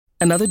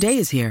Another day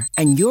is here,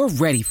 and you're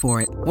ready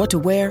for it. What to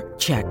wear?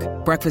 Check.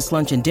 Breakfast,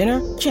 lunch, and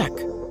dinner? Check.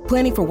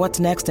 Planning for what's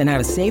next and how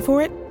to save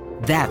for it?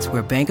 That's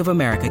where Bank of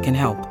America can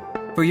help.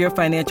 For your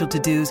financial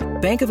to-dos,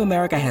 Bank of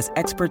America has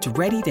experts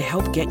ready to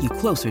help get you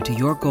closer to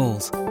your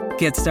goals.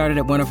 Get started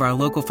at one of our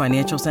local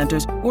financial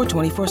centers or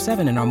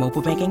 24/7 in our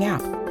mobile banking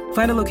app.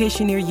 Find a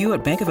location near you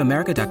at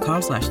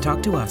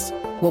bankofamerica.com/talktous.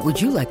 What would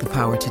you like the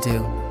power to do?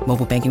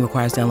 Mobile banking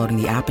requires downloading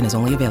the app and is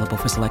only available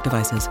for select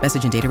devices.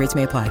 Message and data rates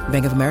may apply.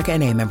 Bank of America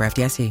N.A., member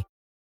FDIC.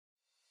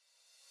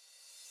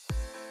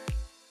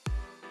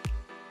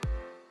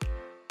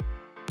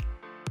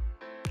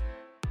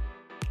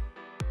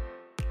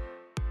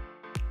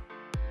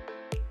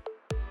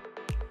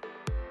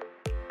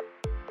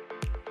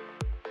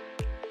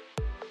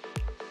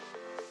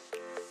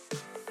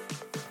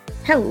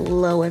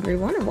 Hello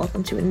everyone and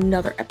welcome to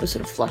another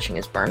episode of Flushing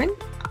is Burning.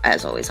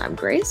 As always, I'm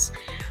Grace.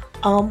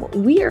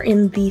 We are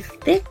in the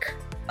thick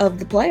of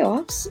the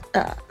playoffs,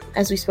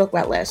 as we spoke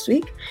about last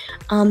week.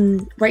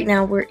 Right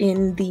now we're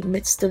in the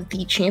midst of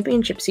the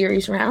championship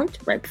series round,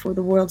 right before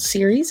the World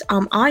Series.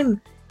 I'm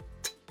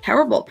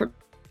terrible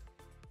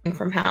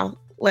from how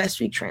last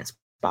week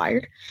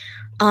transpired.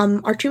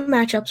 Our two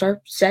matchups are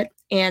set,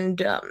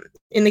 and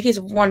in the case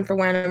of one, for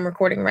when I'm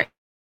recording right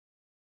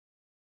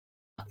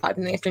 5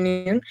 in the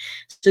afternoon.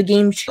 So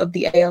game 2 of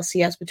the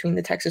ALCS between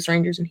the Texas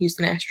Rangers and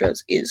Houston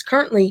Astros is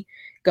currently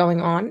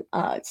going on.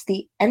 It's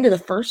the end of the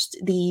first.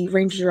 The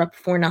Rangers are up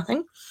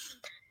 4-0.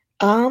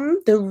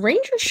 The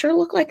Rangers sure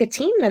look like a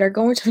team that are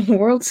going to the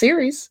World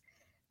Series.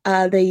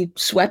 They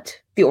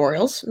swept the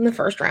Orioles in the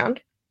first round.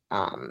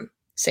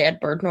 Sad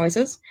bird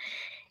noises.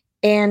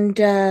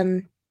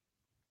 And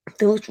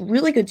they looked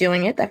really good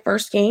doing it. That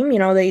first game,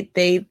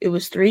 it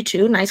was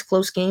 3-2, nice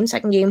close game.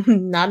 Second game,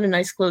 not a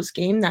nice close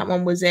game. That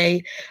one was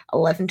a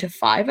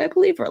 11-5, I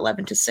believe, or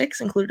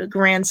 11-6, included a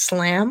grand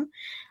slam.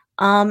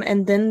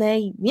 And then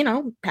they,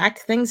 packed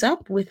things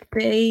up with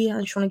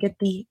I just want to get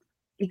the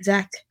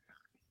exact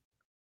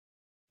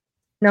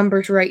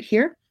numbers right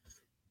here.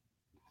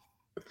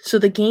 So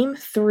the game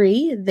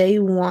 3, they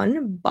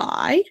won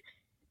by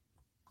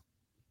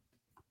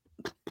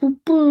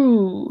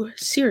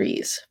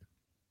series.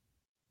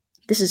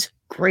 This is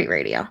great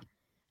radio.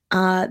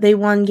 They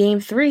won game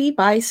 3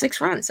 by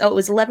 6 runs. Oh, it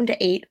was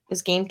 11-8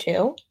 was game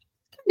 2.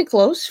 Pretty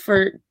close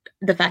for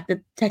the fact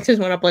that Texas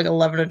went up like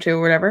 11-2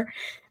 or whatever.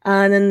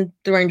 And then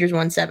the Rangers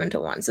won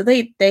 7-1. So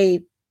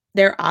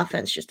their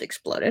offense just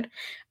exploded.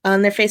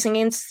 They're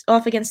facing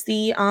off against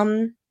the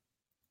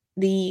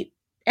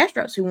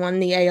Astros, who won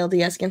the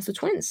ALDS against the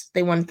Twins.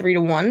 They won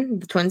 3-1.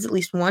 The Twins at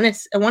least won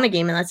a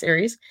game in that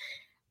series.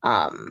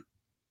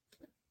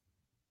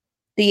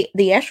 The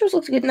Astros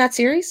looked good in that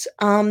series.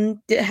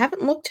 They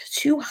haven't looked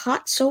too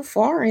hot so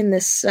far in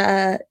this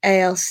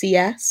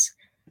ALCS.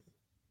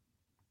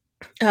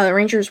 The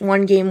Rangers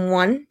won game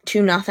 1,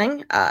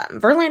 2-0.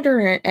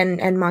 Verlander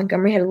and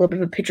Montgomery had a little bit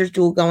of a pitcher's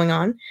duel going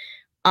on.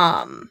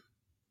 I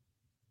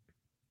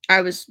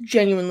was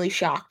genuinely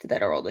shocked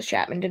that Aroldis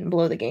Chapman didn't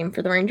blow the game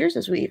for the Rangers,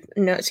 as we've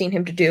seen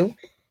him to do.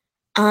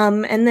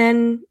 And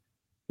then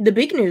the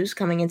big news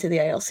coming into the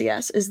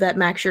ALCS is that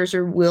Max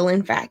Scherzer will,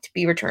 in fact,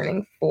 be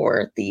returning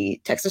for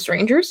the Texas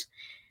Rangers.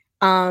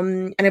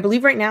 And I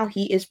believe right now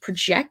he is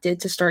projected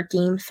to start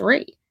game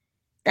 3.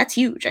 That's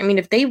huge. I mean,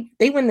 if they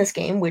win this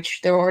game,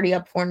 which they're already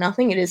up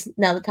 4-0, it is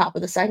now the top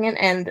of the second,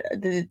 and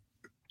the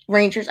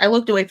Rangers, I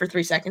looked away for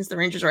 3 seconds, the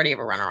Rangers already have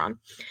a runner on.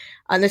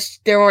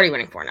 They're already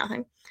winning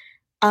 4-0.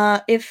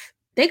 If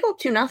they go up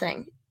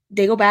 2-0,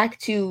 they go back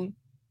to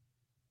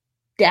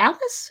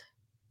Dallas?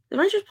 The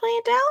Rangers playing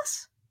at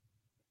Dallas?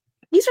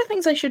 These are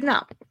things I should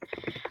know.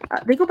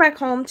 They go back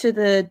home to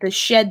the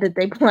shed that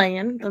they play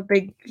in, the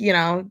big,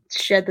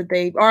 shed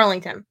that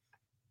Arlington.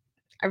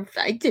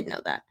 I did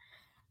know that.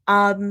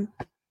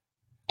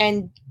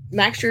 And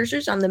Max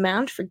Scherzer's on the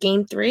mound for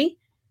game 3.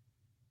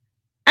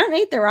 I don't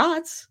hate their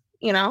odds,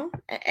 and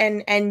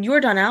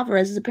Yordan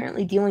Alvarez is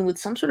apparently dealing with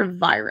some sort of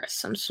virus,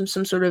 some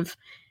sort of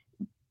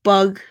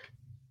bug,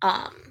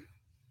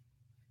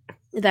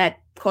 that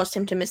caused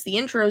him to miss the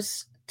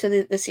intros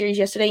to the series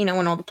yesterday,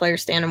 when all the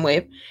players stand and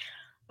wave.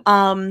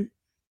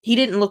 He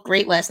didn't look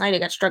great last night. He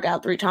got struck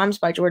out 3 times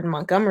by Jordan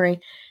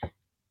Montgomery.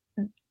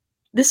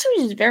 This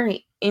series is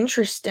very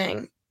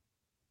interesting.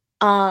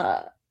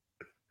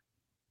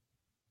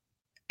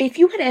 If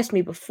you had asked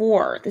me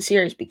before the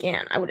series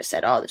began, I would have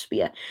said, this would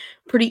be a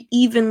pretty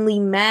evenly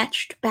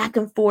matched back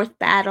and forth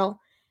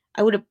battle.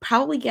 I would have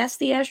probably guessed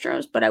the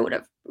Astros, but I would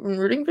have been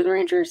rooting for the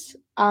Rangers.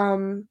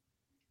 I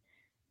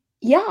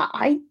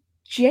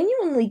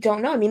genuinely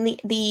don't know. I mean,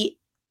 the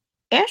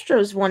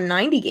Astros won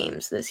 90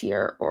 games this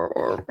year,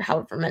 or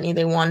however many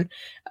they won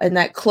in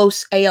that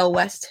close AL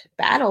West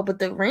battle, but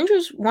the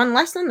Rangers won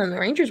less than them. The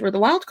Rangers were the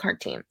wild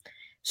card team.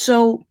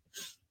 So,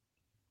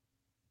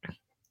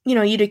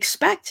 you'd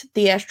expect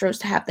the Astros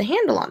to have the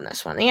handle on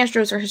this one. The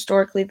Astros are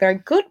historically very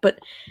good, but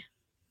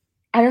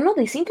I don't know.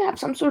 They seem to have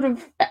some sort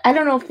of, I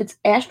don't know if it's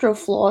Astro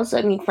flaws.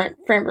 I mean,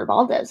 Framber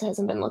Valdez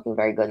hasn't been looking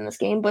very good in this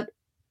game, but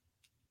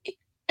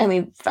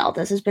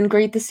Valdez has been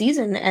great this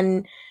season,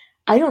 and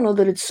I don't know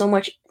that it's so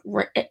much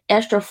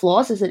extra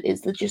flaws as it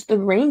is that just the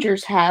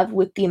Rangers have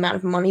with the amount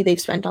of money they've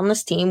spent on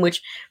this team,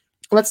 which,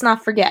 let's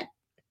not forget,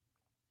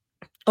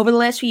 over the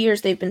last few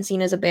years, they've been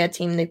seen as a bad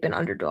team. They've been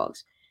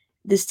underdogs.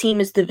 This team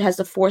has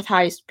the fourth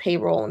highest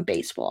payroll in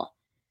baseball.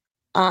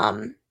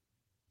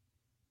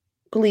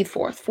 Believe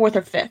fourth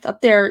or fifth,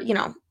 up there,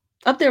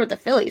 up there with the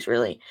Phillies,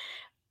 really.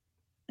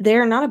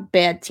 They're not a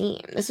bad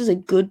team. This is a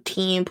good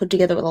team put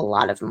together with a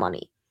lot of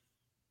money.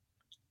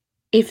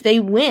 If they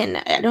win,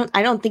 I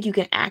don't think you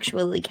can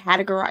actually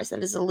categorize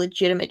that as a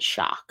legitimate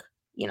shock,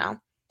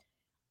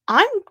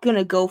 I'm going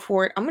to go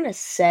for it. I'm going to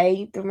say I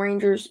think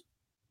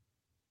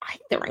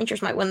the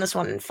Rangers might win this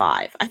one in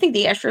 5. I think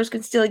the Astros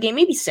can steal a game,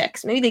 maybe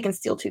 6. Maybe they can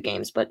steal 2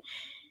 games, but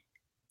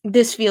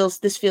this feels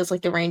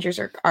like the Rangers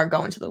are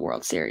going to the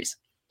World Series.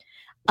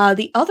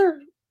 The other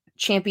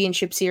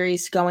championship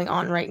series going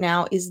on right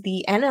now is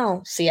the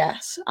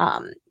NLCS.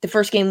 The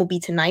first game will be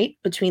tonight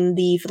between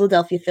the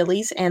Philadelphia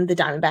Phillies and the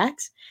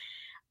Diamondbacks.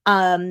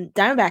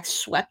 Diamondbacks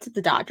swept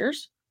the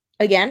Dodgers.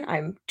 Again,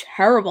 I'm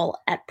terrible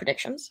at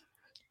predictions.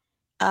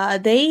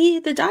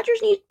 The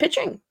Dodgers need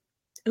pitching.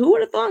 Who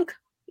would have thunk?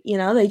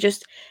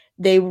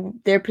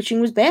 Their pitching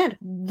was bad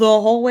the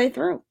whole way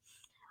through.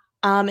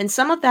 And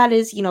some of that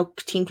is,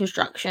 team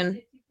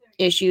construction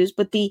issues,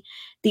 but the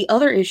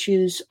other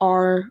issues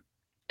are,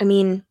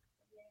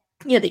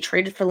 they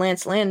traded for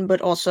Lance Lynn,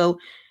 but also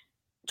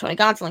Tony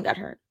Gonsolin got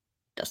hurt.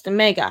 Dustin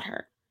May got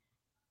hurt.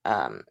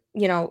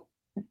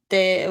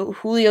 The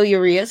Julio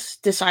Urias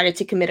decided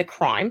to commit a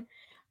crime.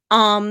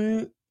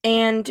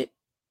 And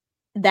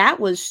that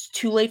was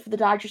too late for the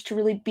Dodgers to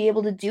really be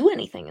able to do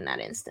anything in that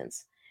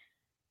instance.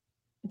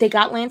 They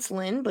got Lance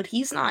Lynn, but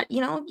he's not,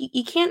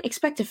 you can't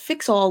expect to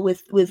fix all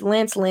with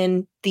Lance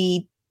Lynn,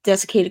 the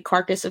desiccated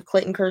carcass of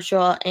Clayton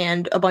Kershaw,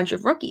 and a bunch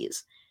of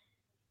rookies.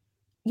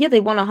 Yeah,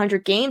 they won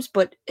 100 games,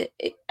 but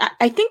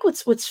I think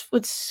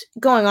what's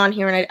going on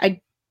here,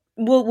 and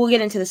we'll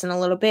get into this in a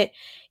little bit,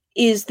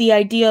 is the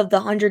idea of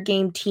the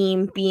 100-game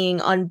team being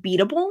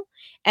unbeatable.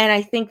 And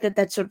I think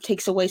that sort of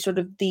takes away sort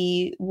of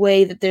the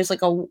way that there's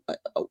like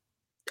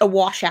a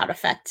washout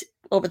effect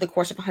over the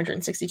course of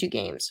 162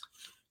 games.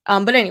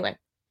 But anyway,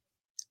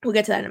 we'll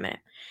get to that in a minute.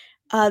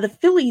 The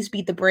Phillies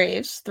beat the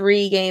Braves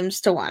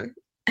 3-1.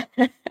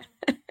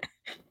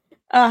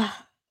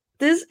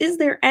 Is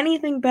there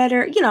anything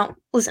better?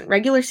 Listen,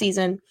 regular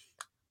season,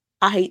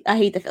 I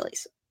hate the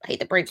Phillies. I hate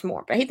the Braves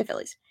more, but I hate the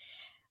Phillies.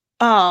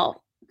 Oh,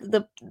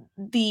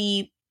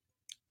 the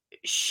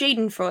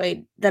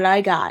schadenfreude that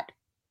I got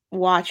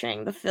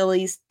watching the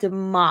Phillies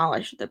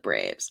demolish the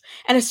Braves.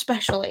 And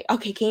especially,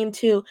 game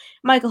 2,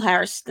 Michael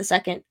Harris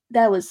II,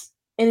 that was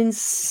an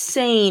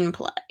insane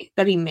play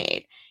that he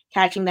made,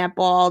 catching that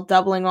ball,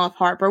 doubling off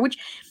Harper, which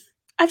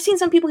I've seen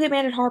some people get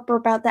mad at Harper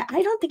about that.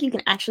 I don't think you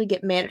can actually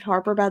get mad at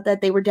Harper about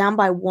that. They were down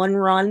by 1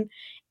 run,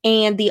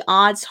 and the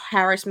odds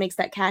Harris makes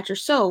that catch are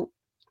so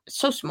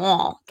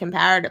small,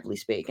 comparatively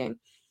speaking,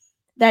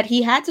 that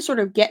he had to sort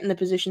of get in the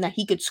position that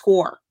he could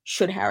score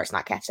should Harris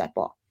not catch that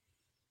ball.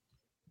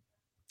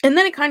 And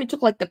then it kind of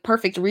took like the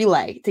perfect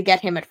relay to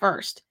get him at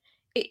first.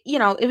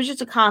 It was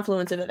just a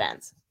confluence of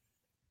events.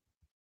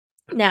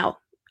 Now,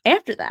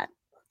 after that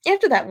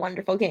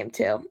wonderful game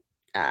too,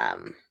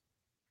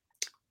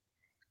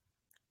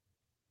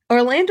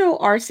 Orlando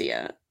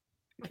Arcia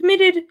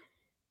committed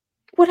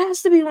what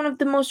has to be one of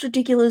the most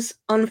ridiculous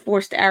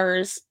unforced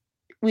errors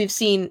we've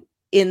seen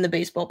in the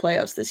baseball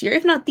playoffs this year,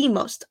 if not the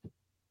most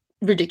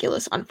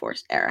ridiculous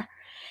unforced error.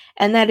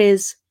 And that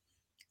is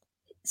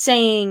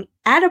saying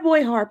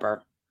 "Attaboy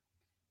Harper"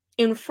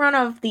 in front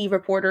of the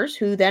reporters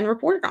who then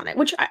reported on it,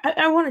 which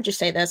I want to just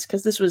say this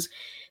because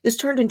this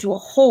turned into a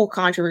whole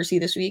controversy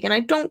this week, and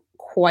I don't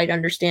quite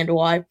understand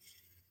why.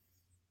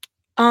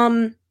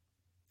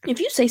 If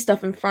you say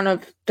stuff in front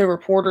of the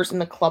reporters in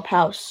the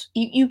clubhouse,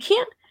 you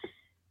can't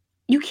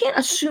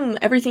assume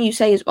everything you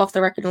say is off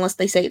the record unless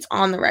they say it's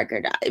on the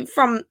record.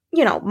 From,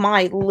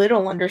 my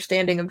little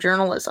understanding of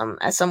journalism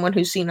as someone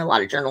who's seen a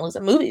lot of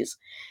journalism movies,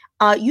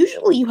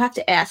 usually you have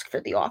to ask for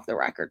the off the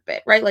record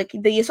bit, right? Like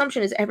the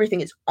assumption is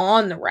everything is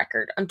on the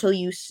record until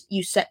you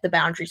set the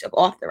boundaries of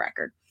off the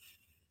record.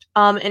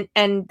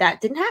 And that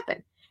didn't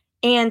happen.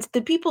 And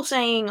the people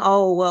saying,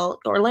 "Oh, well,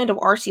 Orlando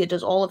Arcia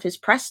does all of his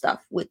press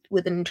stuff with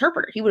an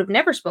interpreter. He would have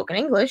never spoken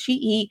English.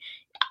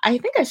 I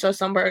think I saw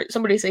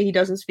somebody say he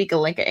doesn't speak a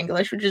lick of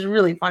English, which is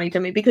really funny to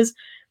me because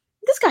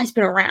this guy's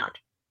been around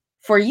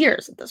for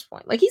years at this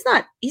point. Like he's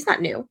not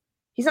new.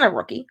 He's not a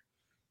rookie.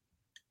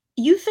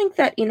 You think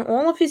that in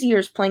all of his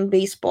years playing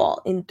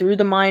baseball and through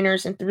the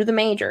minors and through the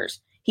majors,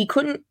 he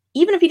couldn't,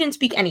 even if he didn't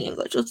speak any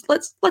English.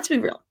 Let's be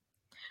real.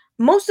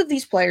 Most of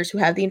these players who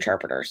have the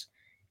interpreters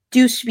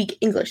do speak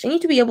English. They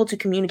need to be able to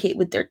communicate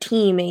with their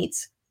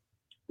teammates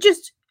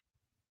just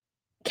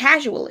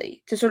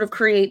casually to sort of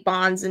create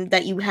bonds and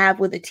that you have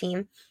with a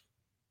team.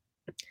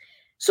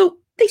 So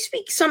they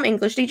speak some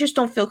English. They just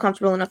don't feel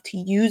comfortable enough to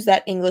use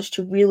that English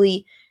to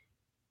really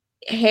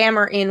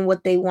hammer in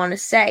what they want to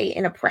say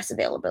in a press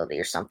availability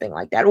or something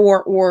like that,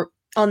 or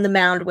on the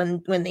mound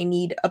when they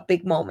need a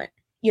big moment.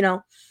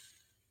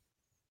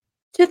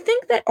 To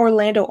think that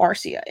Orlando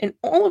Arcia, in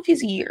all of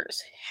his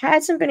years,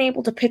 hasn't been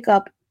able to pick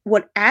up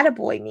what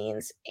attaboy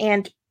means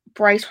and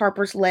Bryce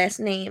Harper's last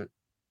name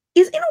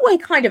is in a way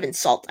kind of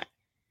insulting.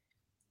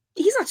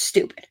 He's not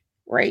stupid,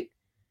 right?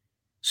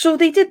 So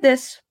they did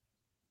this.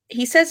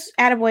 He says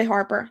attaboy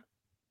Harper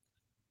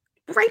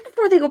right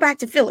before they go back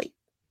to Philly.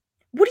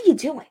 What are you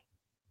doing?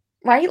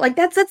 Right? Like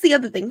that's the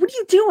other thing. What are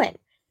you doing?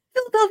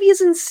 Philadelphia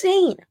is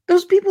insane.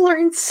 Those people are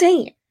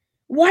insane.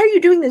 Why are you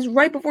doing this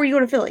right before you go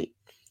to Philly?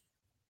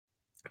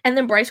 And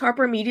then Bryce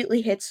Harper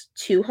immediately hits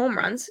 2 home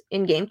runs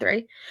in game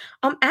 3,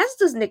 as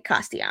does Nick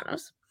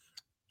Castellanos.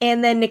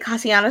 And then Nick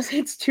Castellanos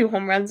hits 2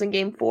 home runs in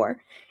game 4.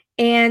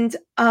 And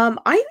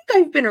I think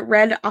I've been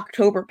red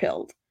October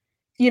pilled.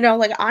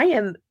 Like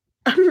I'm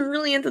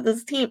really into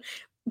this team.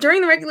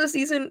 During the regular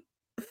season,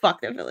 fuck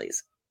the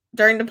Phillies.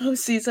 During the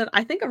postseason,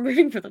 I think I'm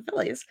rooting for the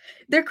Phillies.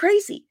 They're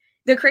crazy.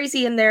 They're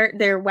crazy and they're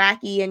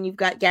wacky. And you've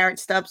got Garrett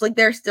Stubbs. Like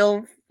they're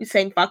still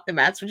saying fuck the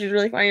Mets, which is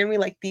really funny to me.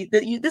 Like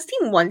this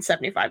team won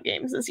 75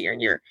 games this year,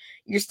 and you're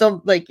still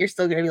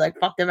gonna be like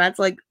fuck the Mets.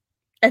 Like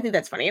I think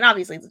that's funny, and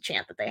obviously it's a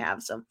chant that they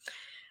have. So,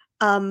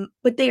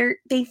 but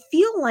they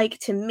feel like,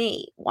 to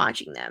me,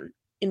 watching them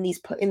in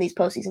these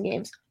postseason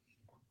games,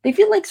 they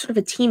feel like sort of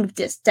a team of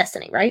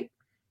destiny, right?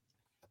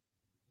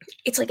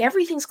 It's like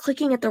everything's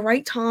clicking at the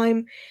right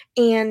time,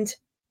 and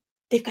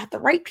they've got the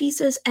right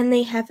pieces, and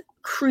they have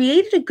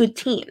created a good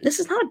team.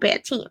 This is not a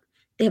bad team.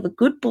 They have a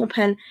good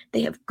bullpen.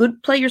 They have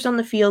good players on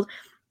the field.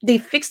 They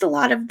fixed a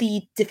lot of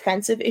the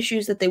defensive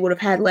issues that they would have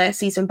had last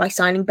season by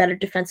signing better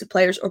defensive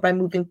players or by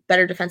moving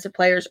better defensive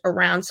players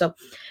around. So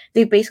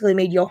they've basically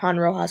made Johan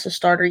Rojas a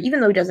starter,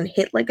 even though he doesn't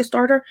hit like a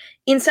starter.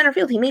 In center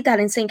field, he made that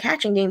insane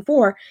catch in game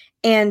 4,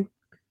 and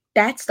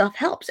that stuff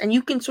helps. And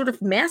you can sort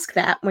of mask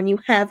that when you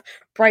have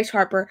Bryce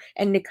Harper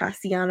and Nick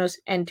Castellanos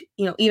and,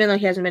 even though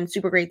he hasn't been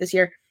super great this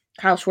year,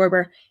 Kyle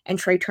Schwarber and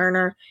Trey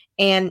Turner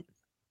and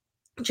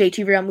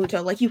JT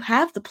Realmuto, like you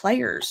have the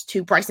players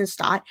to Bryson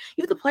Stott,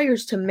 you have the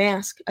players to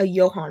mask a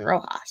Johan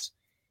Rojas.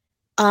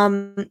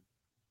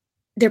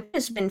 Their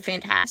has been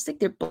fantastic.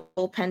 Their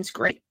bullpen's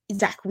great.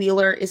 Zach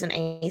Wheeler is an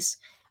ace.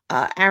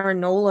 Aaron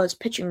Nola is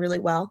pitching really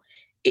well.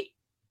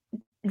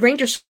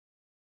 Rangers,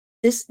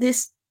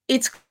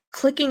 it's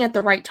clicking at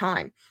the right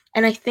time,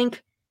 and I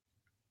think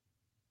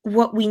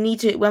what we need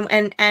to,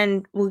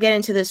 and we'll get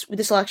into this.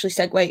 This will actually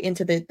segue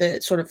into the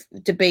sort of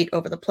debate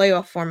over the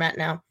playoff format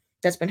now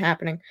that's been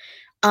happening.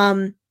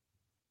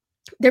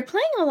 They're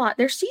playing a lot.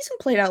 Their season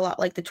played out a lot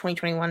like the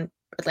 2021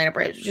 Atlanta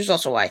Braves, which is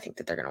also why I think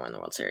that they're going to win the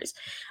World Series.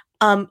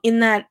 In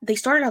that they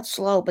started out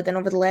slow, but then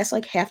over the last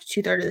like half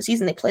to 2/3 of the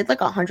season, they played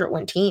like a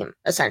 100-win team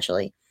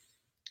essentially.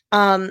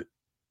 So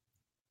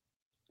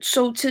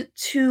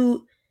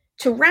to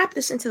wrap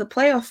this into the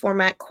playoff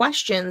format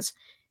questions,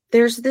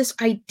 there's this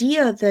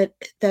idea that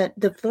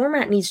the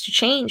format needs to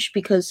change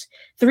because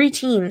 3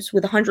 teams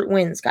with 100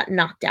 wins got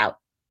knocked out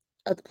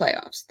of the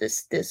playoffs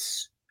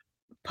this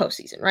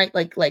postseason, right?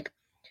 Like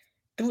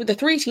the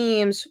 3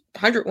 teams,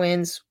 100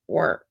 wins,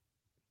 or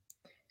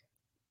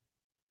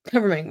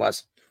however many it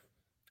was.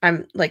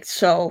 I'm like,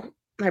 so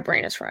my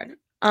brain is fried.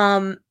 They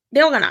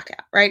all got knocked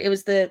out, right? It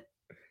was the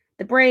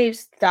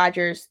Braves, the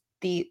Dodgers,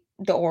 the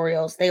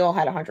Orioles. They all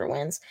had 100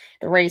 wins.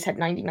 The Rays had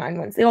 99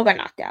 wins. They all got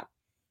knocked out.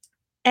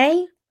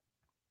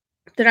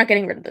 They're not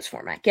getting rid of this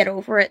format. Get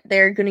over it.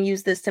 They're going to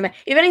use this to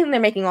if anything,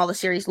 they're making all the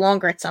series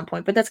longer at some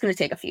point, but that's going to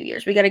take a few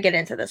years. We got to get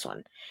into this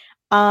one.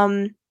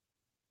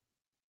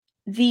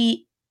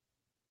 The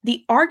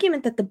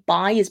argument that the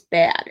bye is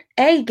bad,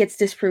 gets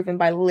disproven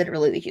by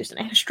literally the Houston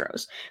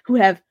Astros, who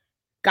have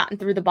gotten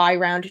through the bye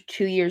round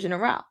 2 years in a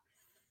row.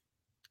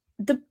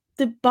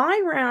 The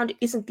bye round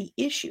isn't the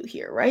issue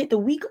here, right? The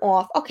week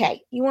off,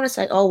 okay, you want to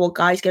say, oh, well,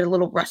 guys get a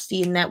little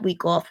rusty in that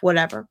week off,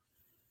 whatever.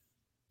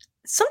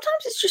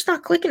 Sometimes it's just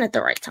not clicking at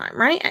the right time,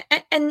 right?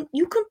 And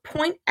you can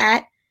point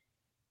at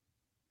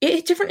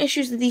different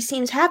issues that these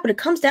teams have, but it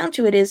comes down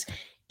to it is,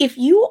 if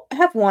you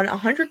have won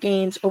 100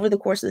 games over the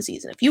course of the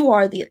season, if you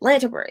are the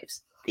Atlanta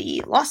Braves,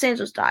 the Los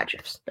Angeles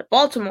Dodgers, the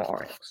Baltimore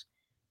Orioles,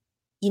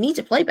 you need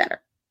to play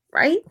better,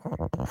 right?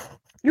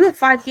 You have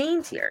 5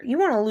 games here. You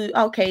want to lose.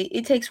 Okay,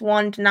 it takes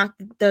 1 to knock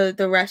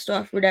the rest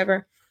off,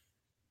 whatever.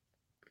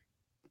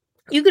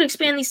 You could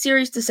expand these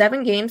series to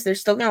 7 games. They're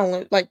still going to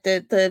lose. Like,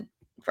 the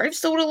Braves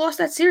still would have lost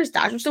that series.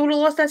 Dodgers still would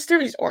have lost that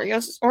series.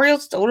 Orioles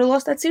still would have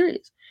lost that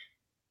series.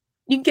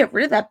 You can get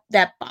rid of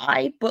that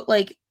bye, but,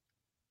 like,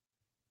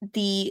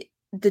 the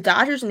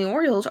Dodgers and the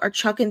Orioles are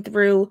chucking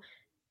through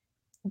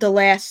the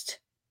last,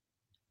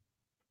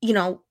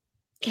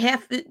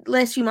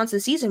 last few months of the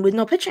season with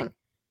no pitching.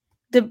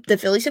 The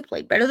Phillies have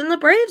played better than the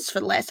Braves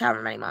for the last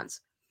however many months.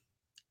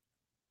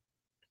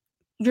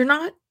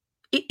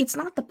 It's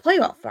not the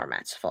playoff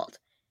format's fault.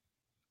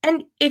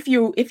 And if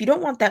you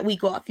don't want that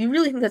week off, you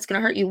really think that's going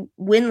to hurt you,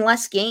 win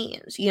less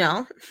games,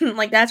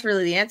 like that's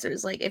really the answer.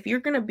 Is like, if you're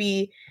going to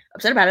be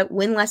upset about it,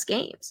 win less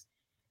games.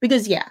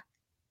 Because yeah,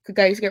 could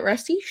guys get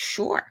rusty?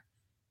 Sure.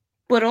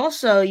 But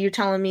also you're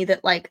telling me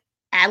that like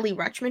Adley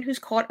Rutschman, who's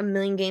caught 1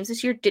 million games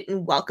this year,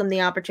 didn't welcome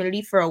the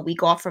opportunity for a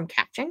week off from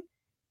catching?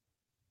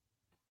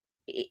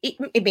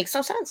 it makes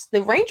no sense.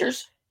 The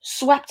Rangers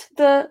swept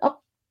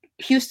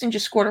Houston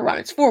just scored a run.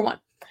 It's 4-1.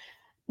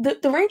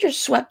 The Rangers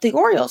swept the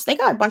Orioles. They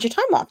got a bunch of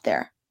time off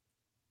there.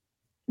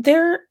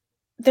 They're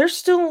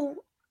still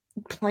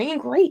playing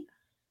great.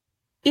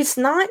 It's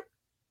not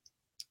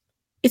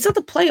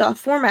the playoff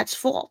format's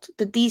fault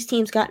that these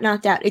teams got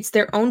knocked out. It's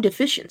their own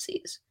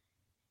deficiencies.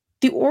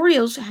 The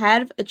Orioles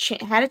had a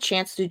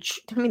chance to.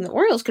 The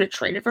Orioles could have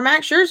traded for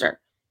Max Scherzer.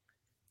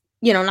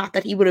 Not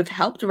that he would have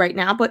helped right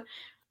now, but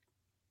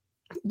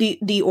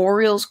the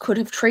Orioles could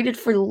have traded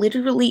for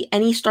literally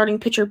any starting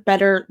pitcher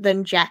better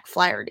than Jack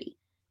Flaherty.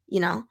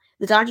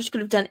 The Dodgers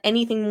could have done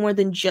anything more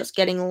than just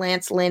getting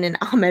Lance Lynn and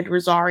Ahmed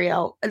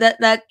Rosario.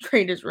 That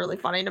trade is really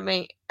funny to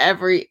me.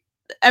 Every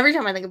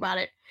time I think about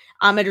it,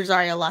 Ahmed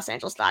Rosario, Los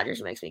Angeles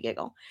Dodgers, makes me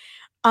giggle.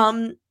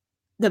 The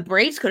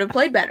Braves could have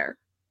played better.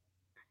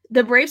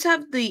 The Braves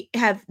have the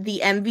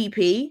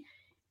MVP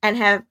and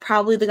have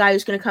probably the guy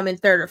who's going to come in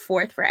third or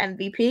fourth for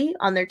MVP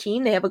on their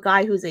team. They have a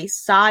guy who's a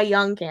Cy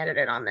Young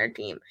candidate on their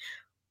team.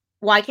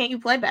 Why can't you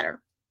play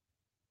better?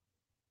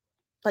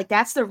 Like,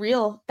 that's the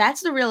real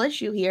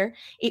issue here.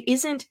 It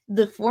isn't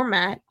the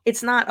format.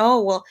 It's not,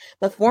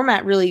 the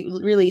format really,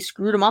 really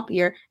screwed them up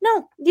here.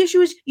 No, the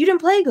issue is you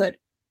didn't play good.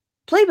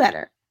 Play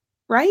better,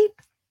 right?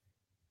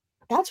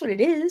 That's what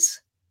it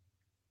is.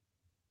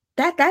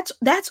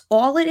 That's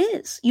all it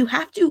is. You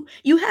have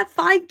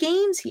 5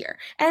 games here.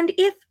 And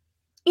if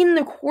in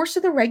the course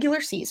of the regular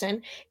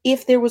season,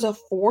 if there was a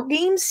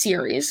 4-game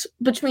series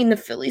between the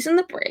Phillies and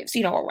the Braves, a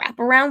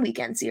wraparound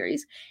weekend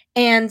series,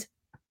 and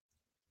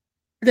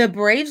the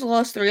Braves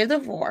lost 3 of the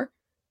 4,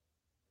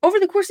 over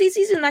the course of the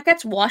season, that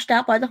gets washed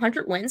out by the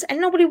 100 wins, and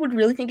nobody would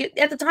really think it.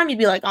 At the time, you'd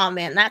be like, oh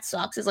man, that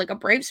sucks, as like a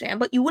Braves fan,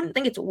 but you wouldn't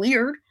think it's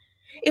weird.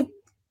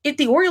 If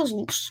the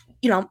Orioles,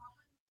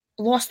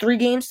 lost 3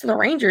 games to the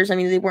Rangers,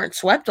 they weren't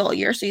swept all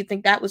year, so you'd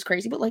think that was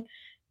crazy, but like,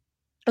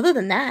 other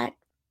than that,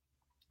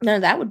 none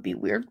of that would be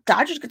weird.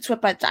 Dodgers get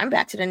swept by the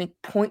Diamondbacks at any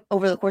point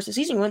over the course of the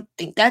season. You wouldn't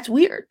think that's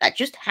weird. That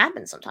just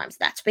happens sometimes.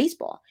 That's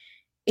baseball.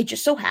 It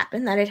just so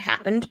happened that it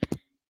happened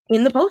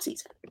in the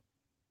postseason.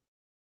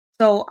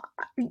 So,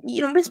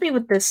 miss me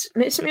with this,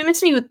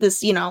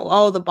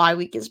 the bye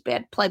week is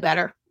bad. Play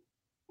better.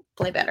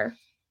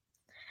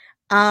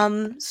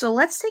 So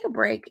let's take a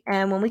break,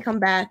 and when we come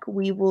back,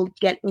 we will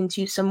get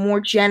into some more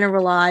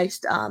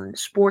generalized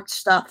sports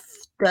stuff,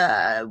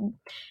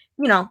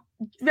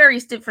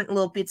 various different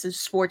little bits of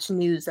sports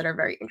news that are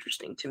very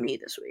interesting to me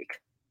this week.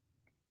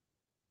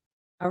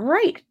 All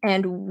right,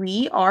 and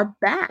we are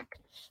back.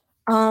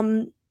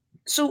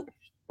 So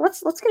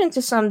let's get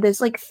into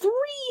there's like 3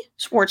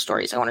 sports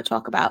stories I want to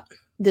talk about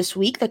this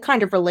week that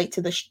kind of relate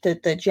to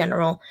the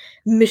general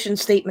mission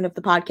statement of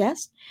the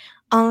podcast.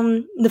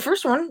 The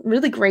first one,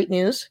 really great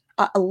news.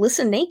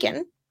 Alyssa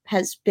Naken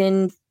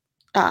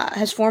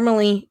has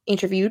formally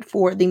interviewed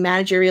for the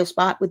managerial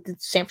spot with the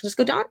San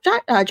Francisco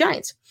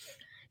Giants.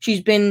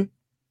 She's been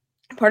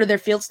part of their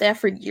field staff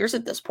for years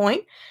at this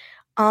point.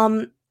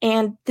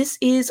 And this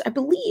is, I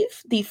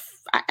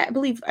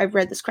believe I've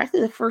read this correctly,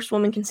 the first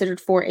woman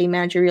considered for a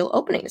managerial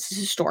opening. This is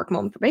a historic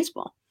moment for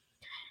baseball.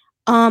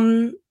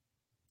 I'll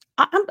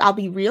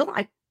be real.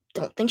 I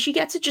don't think she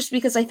gets it, just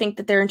because I think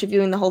that they're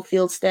interviewing the whole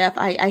field staff.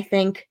 I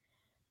think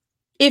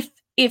if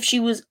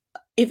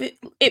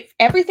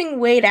everything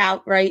weighed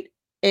out right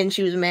and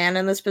she was a man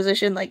in this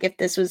position, like if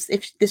this was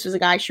a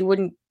guy, he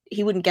wouldn't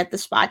get the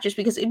spot, just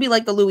because it'd be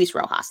like the Luis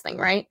Rojas thing,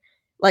 right?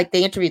 Like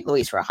they interviewed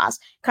Luis Rojas,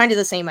 kind of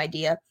the same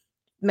idea.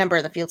 Member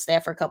of the field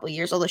staff for a couple of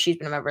years, although she's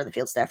been a member of the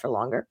field staff for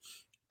longer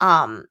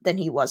than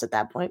he was at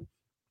that point.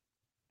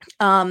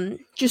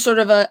 Just sort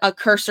of a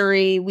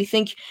cursory, we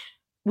think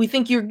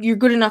you're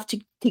good enough to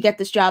get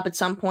this job at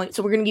some point,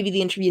 so we're going to give you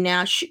the interview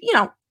now.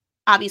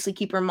 Obviously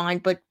keep her in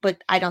mind, but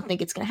I don't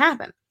think it's going to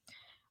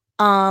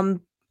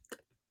happen.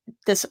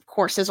 This, of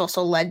course, has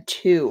also led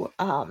to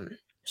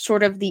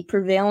sort of the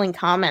prevailing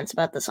comments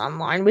about this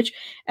online, which,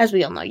 as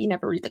we all know, you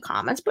never read the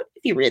comments, but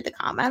if you read the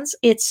comments,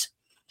 it's,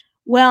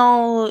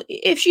 well,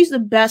 if she's the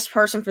best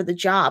person for the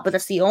job, but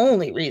that's the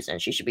only reason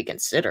she should be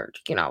considered.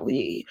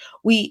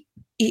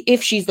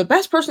 If she's the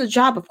best person for the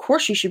job, of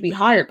course she should be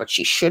hired, but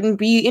she shouldn't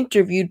be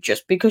interviewed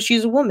just because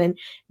she's a woman.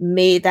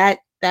 Made that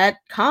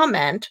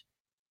comment.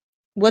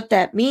 What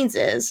that means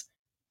is,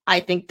 I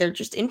think they're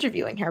just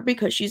interviewing her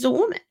because she's a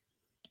woman.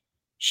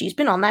 She's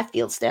been on that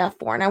field staff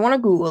for, and I want to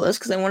Google this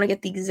because I want to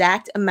get the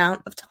exact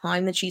amount of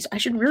time that I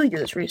should really do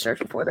this research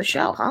before the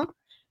show, huh?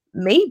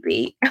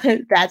 Maybe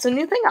that's a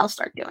new thing I'll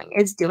start doing,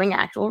 is doing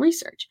actual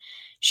research.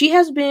 She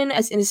has been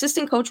as an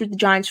assistant coach with the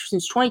Giants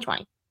since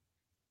 2020.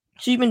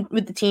 She's been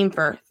with the team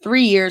for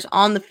 3 years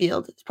on the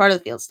field. It's part of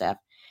the field staff.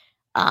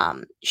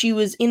 She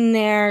was in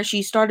there.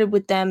 She started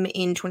with them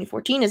in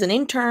 2014 as an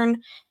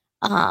intern.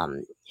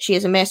 She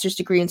has a master's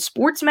degree in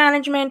sports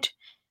management.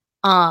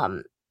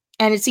 And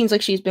it seems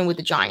like she's been with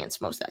the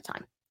Giants most of that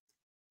time.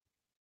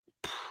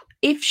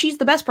 If she's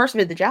the best person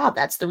for the job,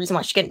 that's the reason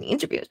why she's getting the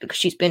interviews, because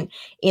she's been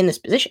in this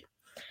position.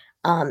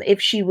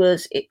 If she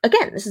was,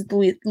 again, this is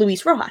the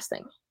Luis Rojas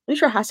thing.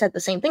 Alicia Haas said the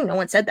same thing. No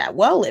one said that.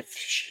 Well, if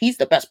he's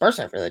the best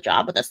person for the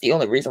job, but that's the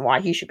only reason why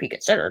he should be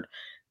considered.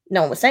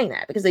 No one was saying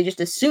that because they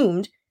just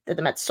assumed that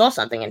the Mets saw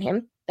something in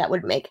him that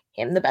would make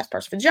him the best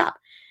person for the job.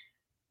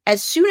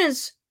 As soon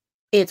as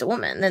it's a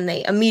woman, then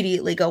they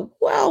immediately go,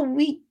 well,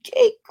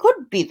 it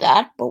could be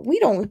that, but we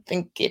don't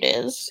think it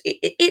is.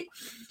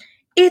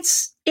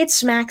 It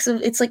smacks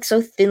of, it's like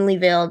so thinly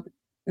veiled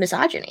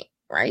misogyny,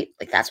 right?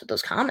 Like that's what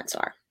those comments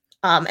are.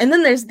 And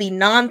then there's the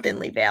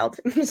non-thinly veiled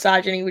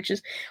misogyny, which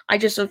is, I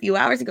just saw a few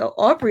hours ago,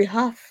 Aubrey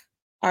Huff,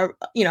 our,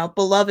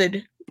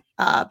 beloved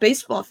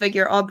baseball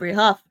figure Aubrey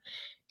Huff,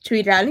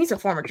 tweeted out, and he's a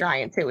former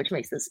Giant too, which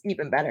makes this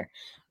even better.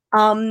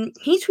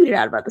 He tweeted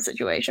out about the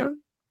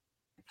situation.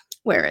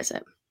 Where is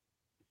it?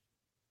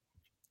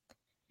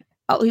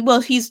 Oh,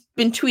 well, he's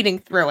been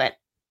tweeting through it.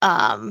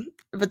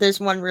 But there's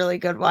one really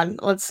good one.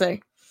 Let's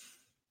see.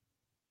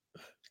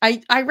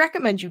 I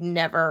recommend you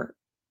never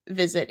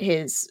visit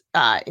his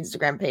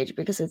Instagram page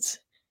because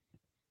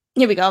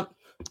here we go.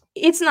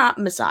 It's not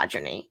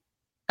misogyny.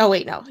 Oh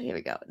wait, no, here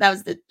we go. That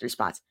was the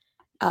response.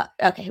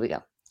 Okay, here we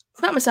go.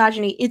 It's not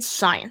misogyny, it's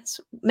science.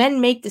 Men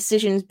make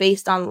decisions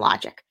based on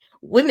logic.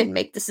 Women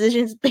make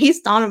decisions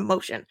based on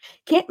emotion.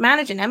 Can't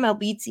manage an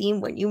MLB team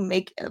when you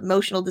make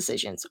emotional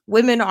decisions.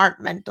 Women aren't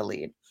meant to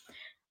lead.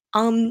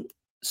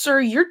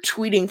 Sir, you're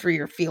tweeting through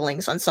your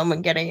feelings on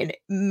someone getting a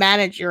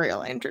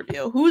managerial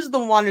interview. Who's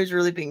the one who's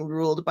really being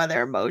ruled by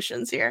their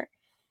emotions here?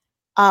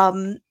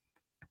 That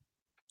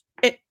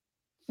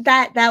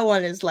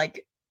one is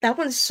like, that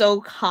one's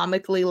so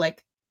comically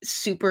like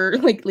super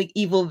like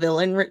evil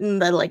villain written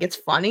that like it's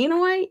funny in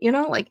a way,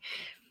 like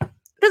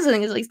that's the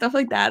thing is like stuff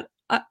like that.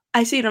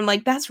 I see it. I'm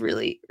like, that's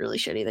really, really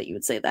shitty that you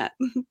would say that.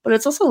 But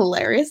it's also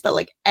hilarious that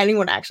like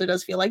anyone actually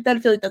does feel like that. I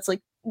feel like that's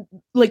like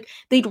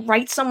they'd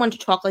write someone to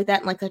talk like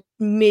that in like a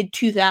mid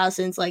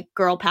 2000s like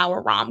girl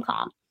power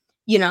rom-com,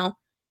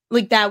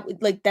 like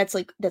that. Like that's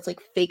like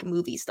fake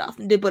movie stuff.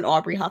 But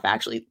Aubrey Huff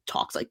actually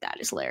talks like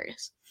that is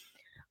hilarious.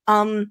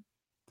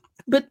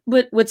 But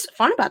what's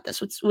fun about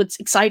this? What's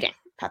exciting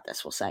about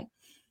this? We'll say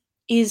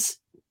is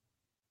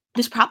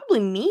this probably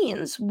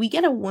means we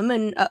get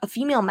a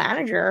female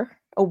manager.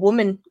 A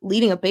woman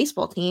leading a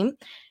baseball team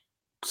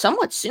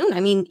somewhat soon. I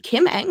mean,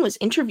 Kim Ng was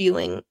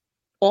interviewing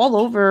all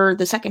over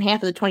the second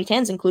half of the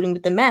 2010s, including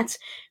with the Mets,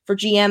 for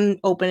GM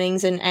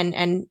openings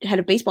and head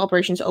of baseball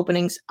operations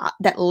openings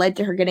that led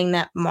to her getting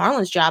that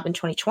Marlins job in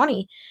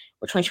 2020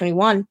 or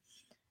 2021.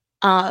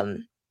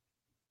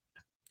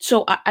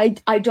 So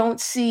I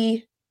don't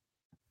see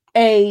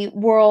a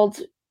world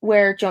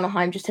where Jonah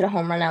Heim just hit a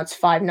home run. Now it's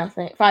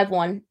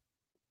 5-1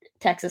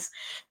 Texas.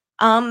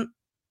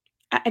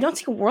 I don't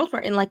see a world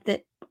where in like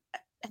at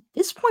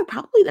this point,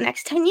 probably the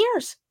next 10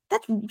 years.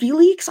 That's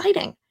really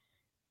exciting.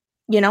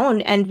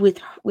 And with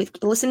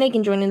Alyssa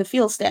Nagin joining the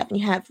field staff, and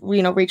you have,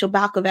 Rachel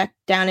Balkovec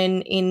down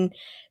in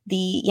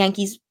the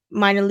Yankees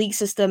minor league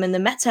system, and the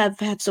Mets have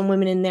some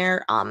women in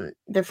their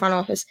front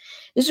office.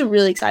 This is a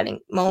really exciting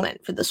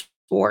moment for the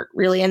sport,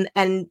 really.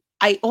 And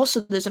I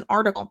also, there's an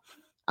article,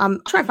 I'll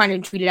try to find it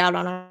and tweet it out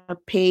on our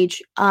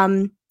page,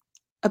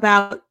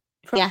 about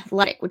from The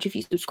Athletic, which if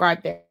you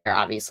subscribe there,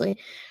 obviously,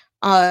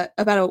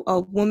 about a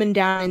woman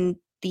down in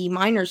the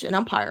minors, an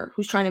umpire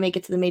who's trying to make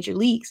it to the major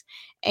leagues.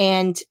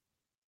 And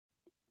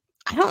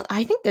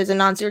I think there's a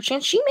non-zero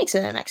chance she makes it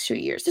in the next 2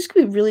 years. This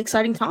could be a really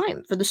exciting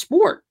time for the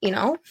sport,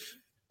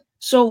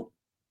 So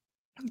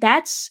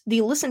that's the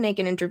Alyssa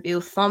Nagin interview.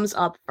 Thumbs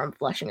up from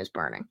Flushing is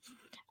Burning.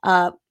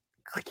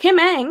 Kim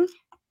Ng,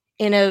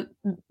 in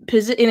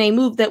a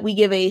move that we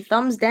give a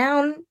thumbs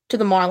down to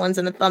the Marlins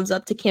and a thumbs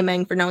up to Kim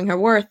Ng for knowing her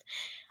worth.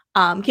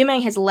 Kim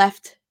Ng has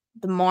left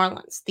the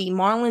Marlins. The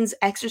Marlins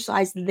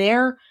exercised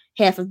their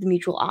half of the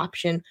mutual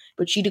option,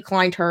 but she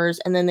declined hers,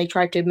 and then they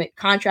tried to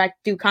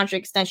do contract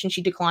extension.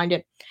 She declined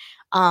it.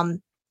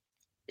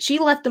 She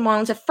left the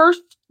Marlins. At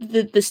first,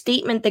 the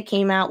statement that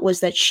came out was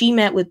that she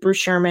met with Bruce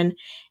Sherman,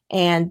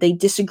 and they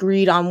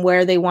disagreed on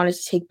where they wanted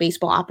to take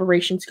baseball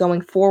operations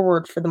going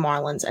forward for the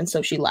Marlins, and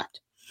so she left.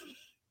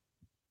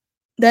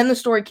 Then the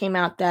story came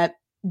out that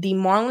the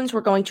Marlins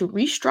were going to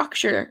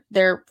restructure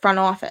their front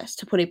office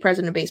to put a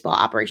president of baseball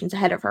operations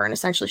ahead of her and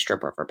essentially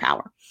strip her of her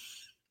power.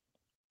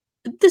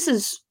 This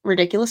is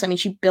ridiculous. I mean,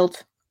 she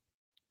built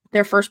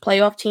their first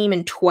playoff team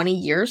in 20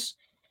 years.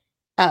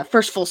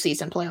 First full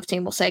season playoff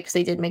team, we'll say, because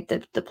they did make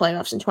the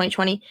playoffs in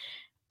 2020.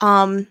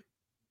 And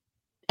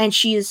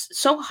she is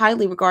so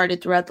highly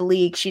regarded throughout the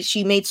league.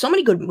 She made so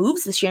many good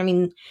moves this year. I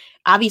mean,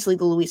 obviously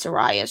the Luis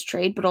Arias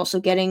trade, but also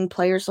getting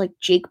players like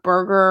Jake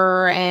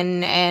Berger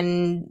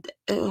and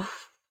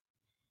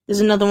there's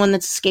another one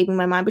that's escaping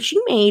my mind. But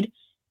she made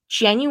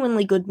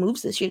genuinely good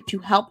moves this year to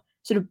help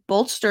sort of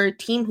bolster a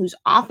team whose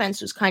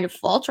offense was kind of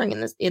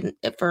faltering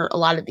for a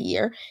lot of the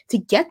year to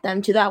get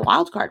them to that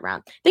wild card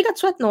round. They got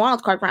swept in the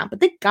wild card round, but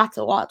they got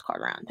to the wild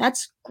card round.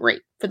 That's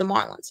great for the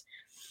Marlins.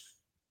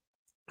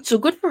 So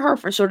good for her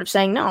for sort of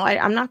saying, no,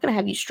 I'm not going to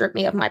have you strip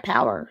me of my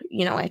power,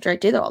 after I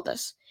did all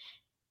this.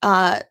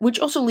 Which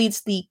also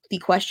leads the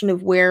question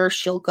of where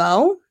she'll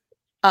go.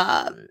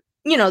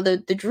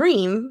 the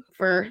dream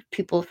for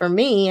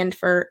me, and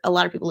for a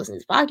lot of people listening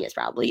to this podcast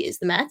probably, is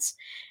the Mets.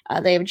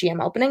 They have a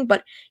GM opening,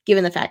 but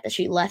given the fact that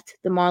she left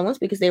the Marlins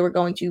because they were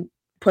going to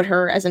put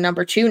her as a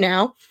number 2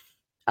 now,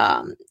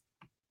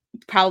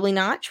 probably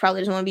not. She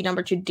probably doesn't want to be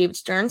number 2 to David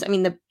Stearns. I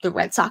mean, the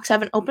Red Sox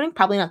have an opening,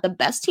 probably not the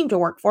best team to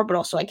work for, but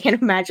also I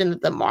can't imagine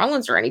that the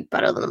Marlins are any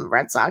better than the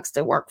Red Sox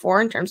to work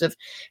for in terms of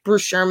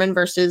Bruce Sherman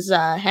versus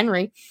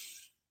Henry.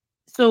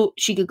 So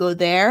she could go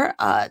there.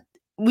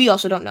 We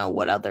also don't know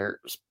what other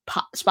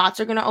spots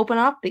are going to open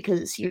up,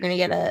 because you're going to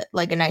get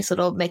a nice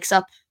little mix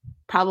up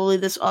probably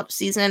this off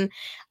season.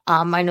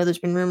 I know there's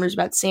been rumors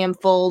about Sam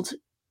Fuld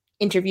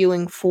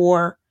interviewing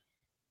for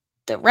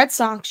the Red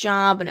Sox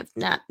job, and if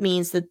that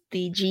means that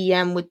the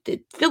GM with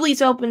the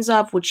Phillies opens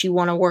up, would she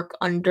want to work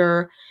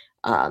under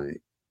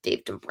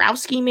Dave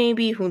Dombrowski?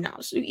 Maybe, who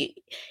knows?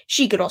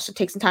 She could also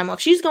take some time off.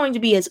 She's going to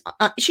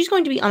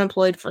be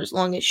unemployed for as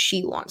long as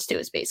she wants to,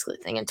 is basically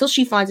the thing, until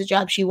she finds a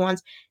job she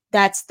wants.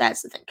 That's the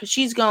thing, because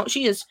she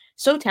is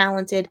so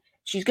talented.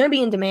 She's going to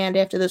be in demand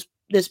after this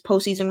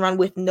postseason run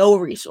with no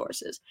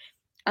resources.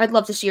 I'd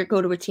love to see her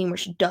go to a team where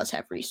she does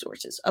have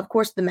resources. Of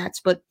course, the Mets,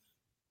 but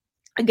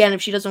again,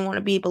 if she doesn't want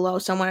to be below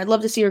someone, I'd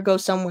love to see her go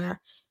somewhere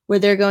where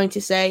they're going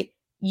to say,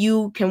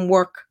 you can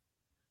work,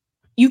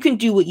 you can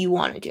do what you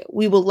want to do.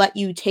 We will let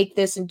you take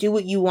this and do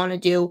what you want to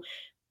do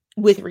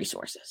with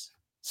resources.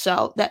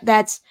 So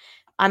that's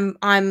I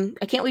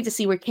can't wait to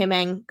see where Kim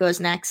Ng goes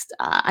next.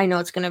 I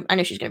know she's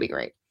gonna be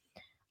great.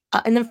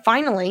 And then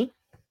finally,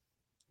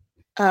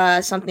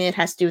 something that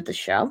has to do with the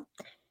show,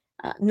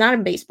 not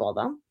in baseball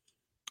though.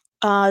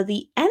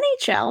 The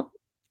NHL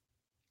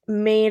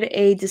made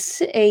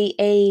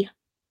a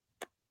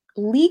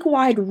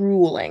league-wide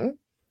ruling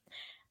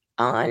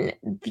on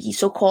the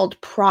so-called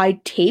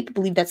Pride tape. I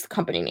believe that's the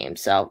company name.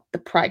 So the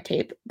Pride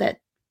tape that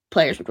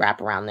players would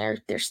wrap around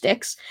their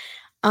sticks.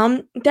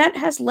 That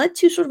has led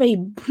to sort of a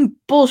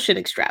bullshit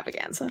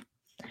extravaganza.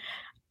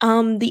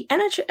 The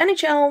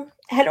NHL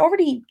had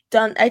already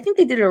done, I think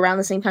they did it around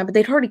the same time, but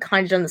they'd already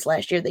kind of done this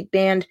last year. They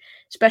banned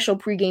special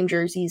pregame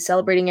jerseys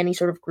celebrating any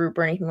sort of group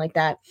or anything like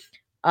that.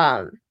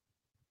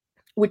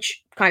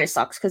 Which kind of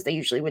sucks, because they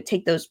usually would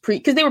take those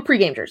because they were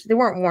pregame jerseys. They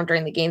weren't worn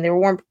during the game. They were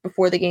worn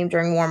before the game,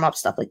 during warm-up,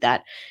 stuff like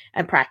that,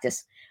 and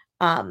practice.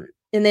 And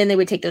then they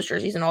would take those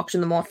jerseys and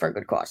auction them off for a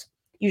good cause,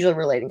 usually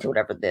relating to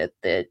whatever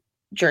the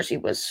jersey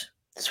was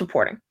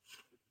supporting.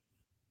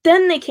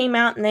 Then they came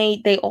out and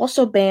they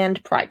also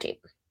banned Pride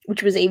tape,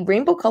 which was a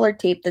rainbow-colored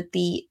tape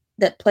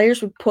that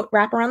players would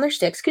wrap around their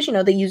sticks, because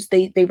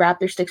they wrap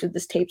their sticks with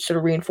this tape to sort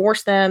of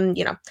reinforce them,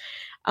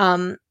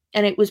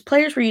 and it was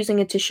players were using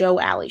it to show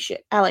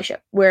allyship,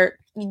 where,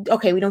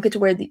 okay, we don't get to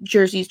wear the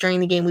jerseys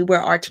during the game. We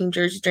wear our team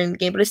jerseys during the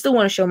game, but I still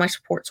want to show my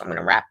support, so I'm going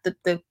to wrap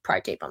the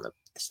Pride tape on the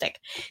stick.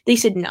 They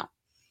said no,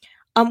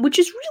 which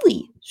is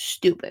really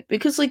stupid,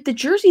 because, like, the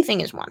jersey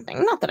thing is one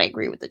thing. Not that I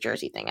agree with the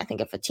jersey thing. I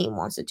think if a team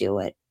wants to do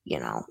it,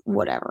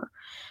 whatever.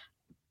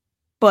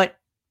 But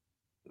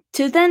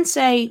to then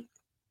say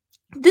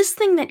this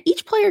thing that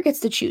each player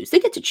gets to choose, they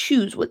get to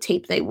choose what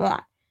tape they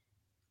want.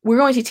 We're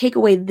going to take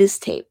away this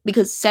tape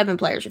because 7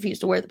 players refuse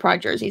to wear the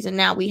Pride jerseys, and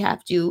now we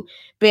have to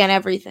ban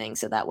everything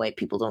so that way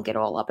people don't get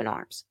all up in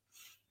arms.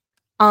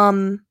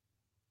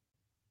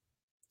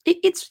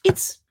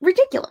 It's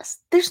ridiculous.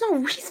 There's no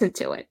reason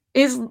to it.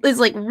 Is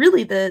like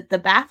really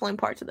the baffling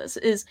part to this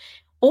is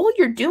all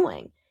you're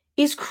doing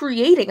is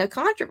creating a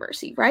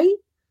controversy, right?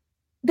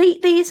 They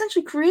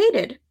essentially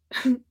created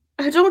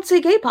a don't say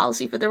gay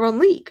policy for their own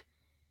league,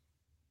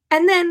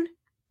 and then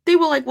they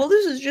were like, well,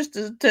 this is just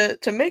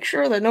to make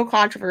sure that no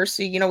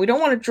controversy, we don't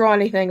want to draw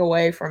anything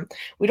away from,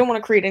 we don't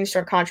want to create any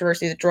sort of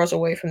controversy that draws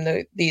away from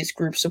these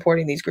groups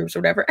supporting these groups or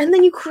whatever. And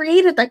then you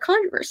created that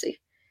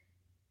controversy.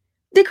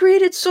 They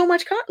created so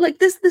much,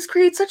 this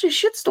creates such a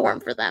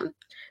shitstorm for them.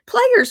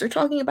 Players are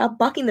talking about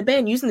bucking the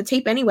ban, using the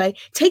tape anyway,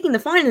 taking the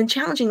fine and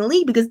challenging the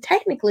league, because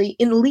technically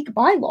in the league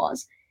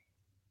bylaws,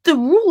 the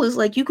rule is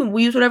like, you can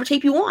use whatever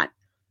tape you want.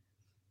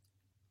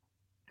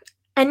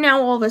 And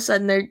now all of a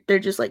sudden they're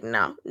just like,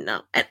 no.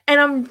 And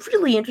I'm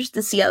really interested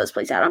to see how this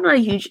plays out. I'm not a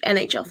huge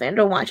NHL fan,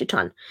 don't watch a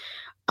ton.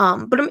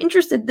 But I'm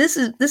interested. This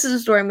is a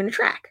story I'm going to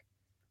track,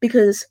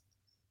 because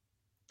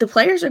the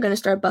players are going to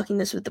start bucking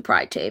this with the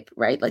Pride tape,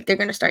 right? Like, they're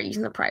going to start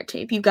using the Pride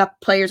tape. You've got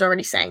players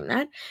already saying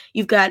that.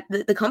 You've got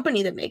the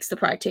company that makes the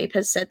Pride tape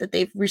has said that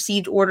they've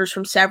received orders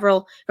from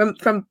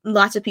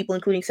lots of people,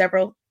 including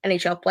several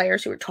NHL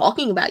players, who are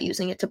talking about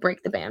using it to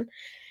break the ban.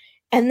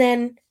 And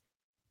then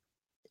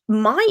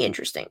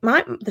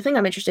the thing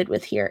I'm interested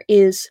with here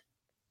is,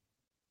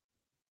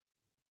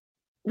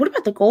 what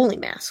about the goalie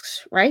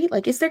masks, right?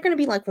 Like, is there going to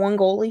be like one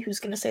goalie who's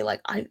going to say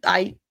like,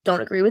 I don't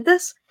agree with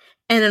this,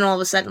 and then all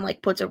of a sudden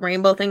like puts a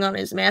rainbow thing on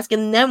his mask,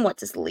 and then what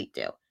does the league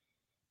do?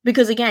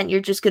 Because again,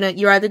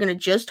 you're either going to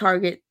just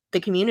target the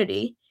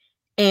community,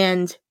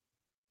 and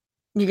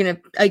you're going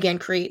to again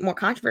create more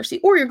controversy,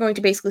 or you're going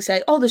to basically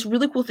say, oh, this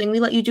really cool thing we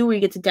let you do where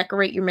you get to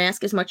decorate your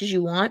mask as much as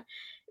you want,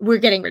 we're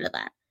getting rid of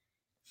that.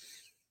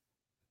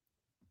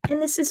 And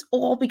this is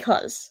all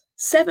because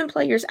 7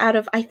 players out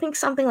of, I think,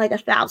 something like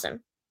 1,000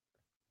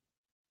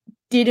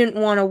 didn't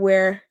want to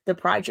wear the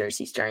Pride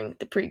jerseys during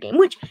the pregame,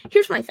 which,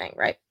 here's my thing,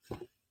 right?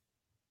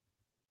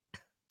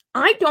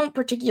 I don't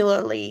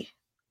particularly,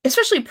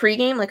 especially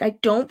pregame, like, I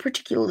don't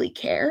particularly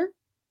care.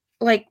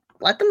 Like,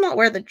 let them not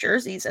wear the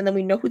jerseys, and then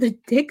we know who the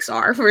dicks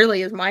are,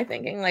 really, is my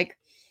thinking. Like,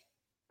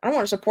 I don't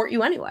want to support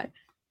you anyway.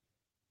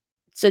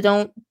 So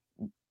don't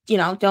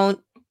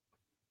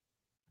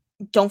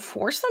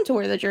force them to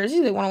wear the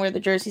jerseys. They want to wear the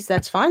jerseys,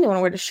 that's fine. They want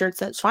to wear the shirts,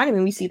 that's fine. I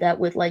mean, we see that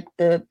with, like,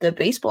 the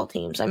baseball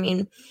teams. I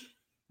mean,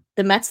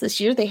 the Mets this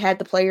year, they had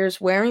the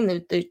players wearing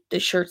the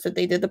shirts that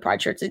they did, the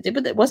Pride shirts they did,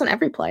 but it wasn't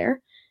every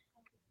player.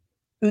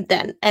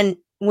 Then, and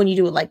when you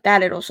do it like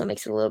that, it also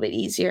makes it a little bit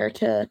easier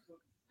to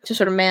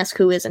sort of mask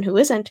who is and who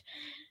isn't.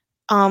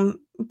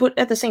 But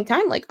at the same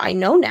time, like, I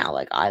know now,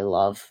 like, I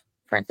love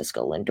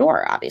Francisco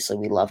Lindor. Obviously,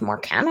 we love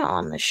Mark Hanna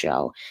on the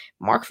show.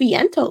 Mark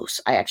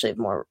Vientos, I actually have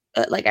more,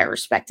 I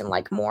respect and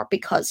like more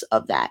because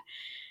of that.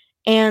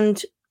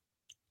 And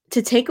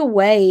to take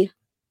away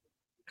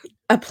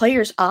a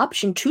player's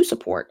option to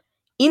support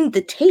in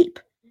the tape,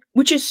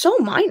 which is so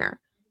minor,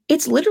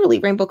 it's literally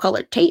rainbow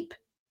colored tape.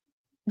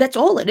 That's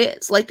all it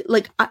is. Like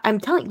I'm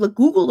telling you, like,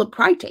 Google the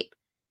Pride tape.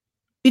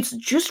 It's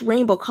just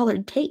rainbow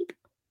colored tape.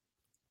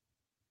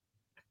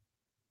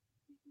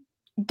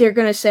 They're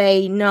going to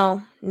say,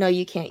 no,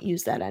 you can't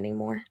use that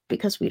anymore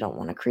because we don't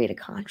want to create a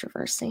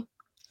controversy.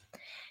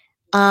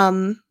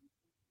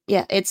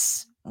 Yeah,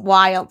 it's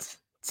wild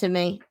to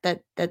me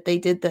that they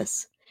did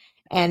this.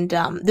 And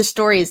the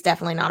story is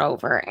definitely not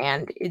over.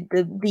 And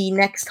the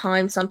next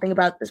time something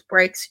about this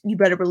breaks, you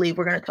better believe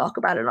we're going to talk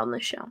about it on the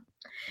show.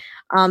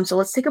 So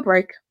let's take a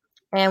break.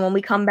 And when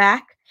we come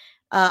back,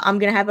 I'm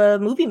going to have a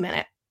movie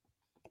minute.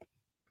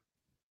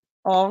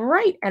 All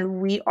right. And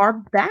we are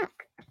back.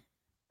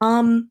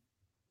 So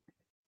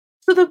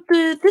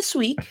this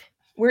week,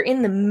 we're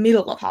in the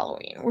middle of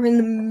Halloween. We're in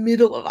the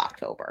middle of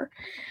October.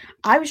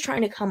 I was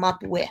trying to come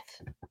up with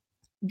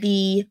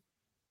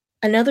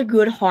another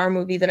good horror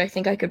movie that I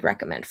think I could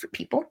recommend for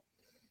people.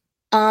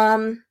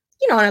 And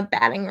I'm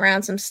batting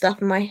around some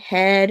stuff in my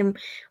head, and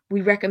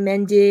we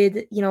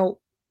recommended,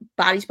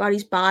 Bodies,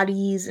 Bodies,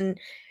 Bodies, and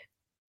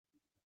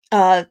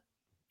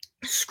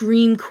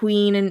Scream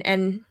Queen,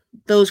 and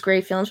those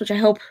great films, which I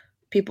hope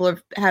people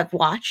have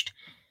watched.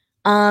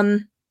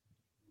 And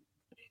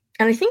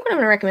I think what I'm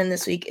going to recommend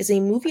this week is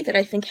a movie that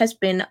I think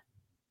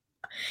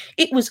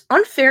it was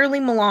unfairly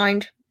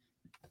maligned,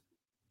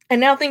 and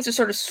now things are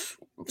sort of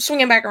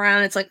swinging back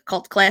around. It's like a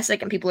cult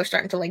classic, and people are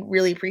starting to, like,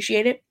 really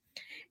appreciate it.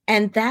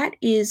 And that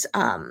is,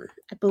 I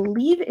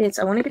believe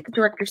I want to get the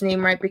director's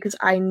name right because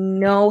I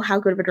know how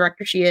good of a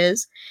director she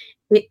is.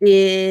 It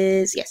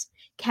is, yes,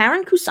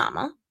 Karyn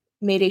Kusama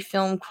made a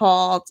film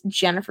called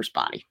Jennifer's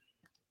Body.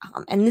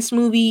 And this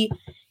movie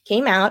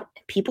came out,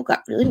 and people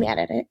got really mad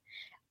at it.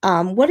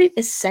 What it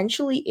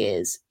essentially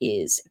is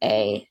it's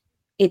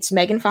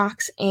Megan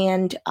Fox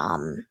and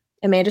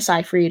Amanda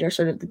Seyfried are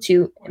sort of the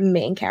two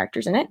main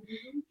characters in it.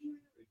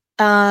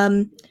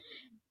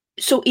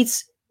 So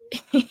it's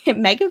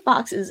Megan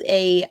Fox is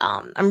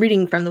I'm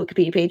reading from the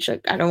Wikipedia page, so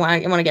I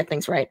want to get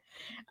things right.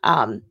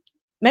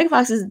 Megan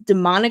Fox is a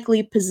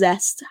demonically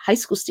possessed high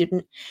school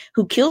student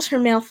who kills her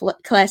male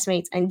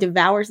classmates and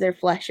devours their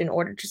flesh in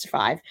order to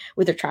survive,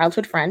 with her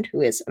childhood friend,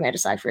 who is Amanda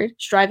Seyfried,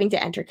 striving to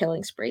end her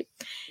killing spree.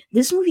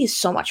 This movie is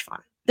so much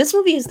fun. This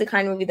movie is the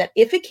kind of movie that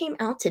if it came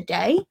out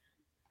today,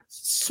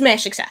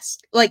 smash success.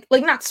 Like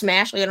not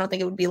smash, like I don't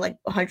think it would be like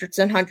hundreds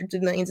and hundreds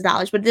of millions of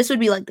dollars, but this would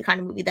be like the kind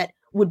of movie that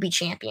would be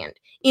championed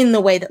in the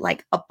way that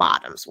like a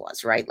Bottoms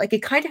was, right? Like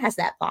it kind of has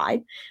that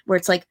vibe where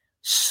it's like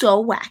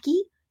so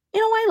wacky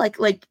in a way,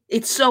 like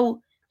it's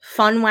so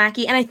fun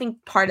wacky. And I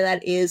think part of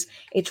that is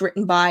it's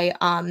written by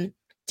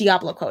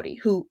Diablo Cody,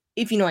 who,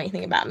 if you know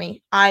anything about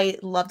me, I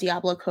love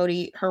Diablo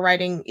Cody. Her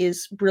writing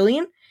is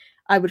brilliant.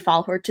 I would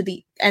follow her to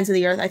the ends of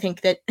the earth. I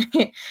think that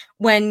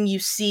when you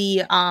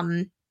see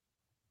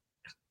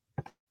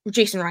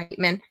Jason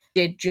Reitman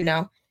did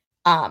Juno,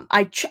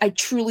 I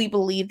truly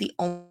believe the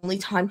only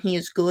time he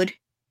is good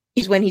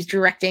is when he's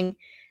directing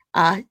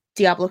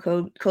Diablo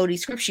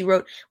Cody's script. She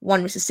wrote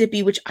One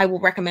Mississippi, which I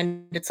will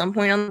recommend at some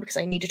point on, because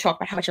I need to talk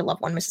about how much I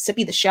love One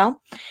Mississippi, the show.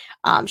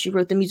 She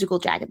wrote the musical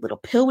Jagged Little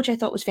Pill, which I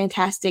thought was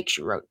fantastic.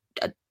 She wrote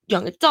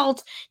Young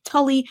Adult,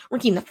 Tully,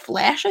 Ricky and the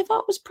Flash, I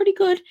thought was pretty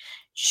good.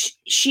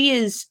 She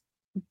is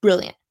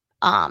brilliant.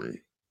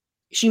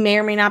 She may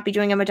or may not be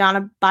doing a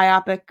Madonna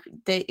biopic.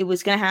 That it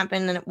was going to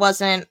happen and it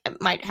wasn't.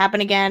 It might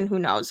happen again. Who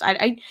knows?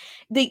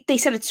 They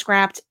said it's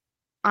scrapped.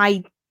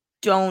 I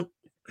think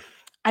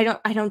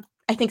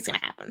it's going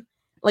to happen.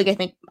 Like I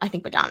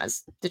think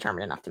Madonna's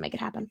determined enough to make it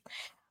happen.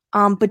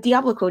 But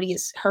Diablo Cody,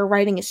 her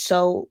writing is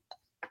so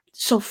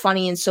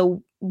funny and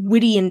so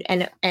witty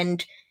and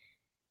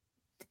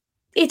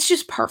it's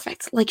just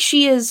perfect. Like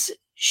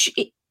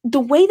the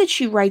way that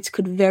she writes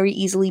could very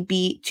easily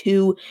be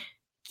too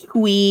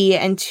twee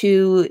and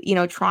too,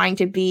 trying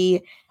to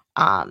be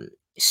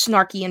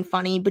snarky and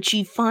funny, but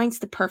she finds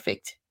the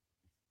perfect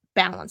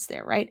balance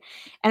there, right?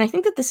 And I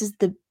think that this is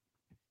the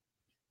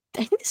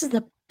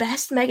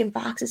best Megan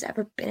Fox has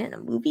ever been in a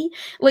movie.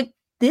 Like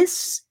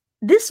this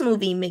this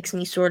movie makes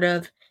me sort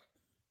of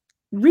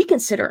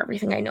reconsider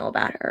everything I know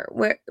about her.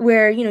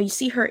 Where you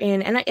see her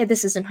in, and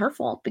this isn't her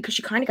fault because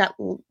she kind of got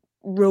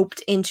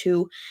roped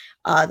into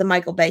the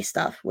Michael Bay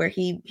stuff, where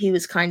he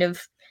was kind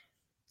of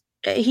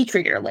he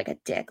treated her like a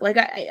dick. Like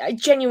I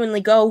genuinely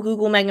go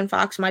Google Megan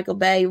Fox, Michael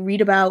Bay, read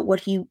about what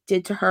he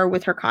did to her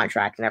with her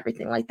contract and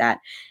everything like that.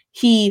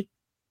 He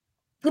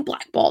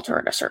blackballed her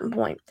at a certain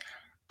point.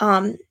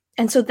 And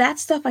so that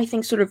stuff I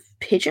think sort of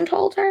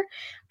pigeonholed her.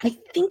 I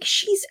think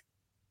she's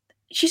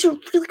a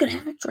really good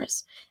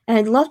actress, and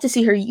I'd love to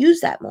see her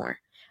use that more.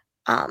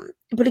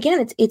 But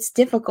again, it's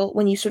difficult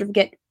when you sort of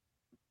get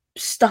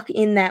stuck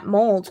in that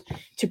mold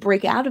to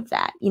break out of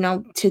that,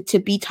 to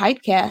be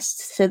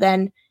typecast, to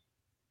then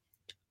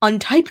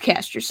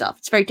untypecast yourself.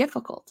 It's very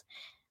difficult.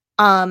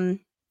 So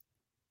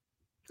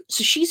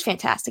she's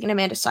fantastic, and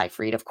Amanda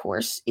Seyfried, of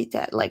course.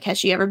 Has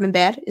she ever been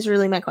bad? Is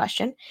really my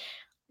question.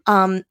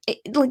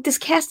 This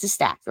cast is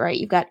stacked, right?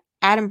 You've got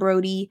Adam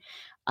Brody,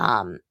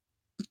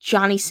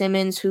 Johnny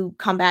Simmons, who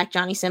come back.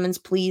 Johnny Simmons,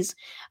 please.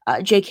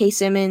 J.K.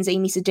 Simmons,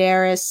 Amy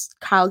Sedaris,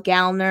 Kyle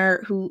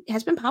Gallner, who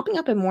has been popping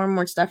up in more and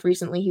more stuff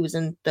recently. He was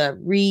in the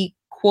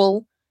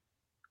requel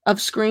of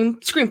Scream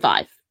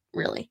 5,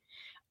 really.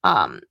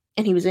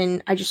 And he was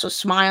in I Just Saw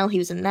Smile. He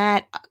was in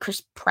that.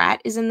 Chris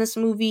Pratt is in this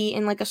movie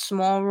in like a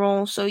small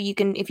role. So you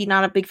can, if you're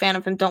not a big fan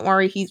of him, don't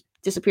worry. He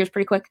disappears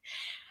pretty quick.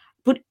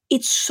 But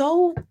it's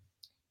so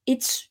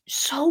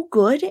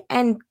good.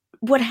 And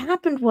what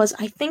happened was,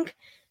 I think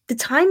the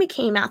time it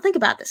came out, think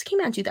about this, it came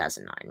out in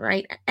 2009,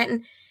 right?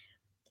 And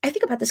I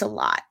think about this a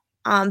lot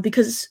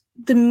because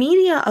the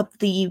media of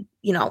the,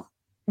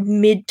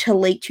 mid to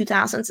late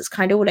 2000s is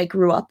kind of what I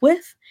grew up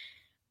with.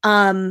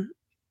 The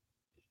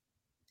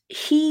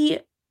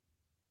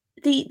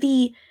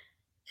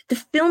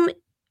film,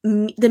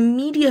 the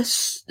media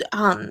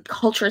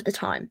culture at the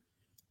time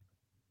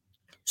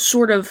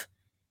sort of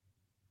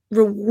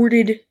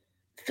rewarded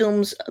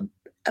films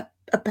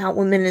about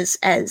women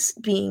as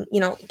being,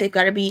 they've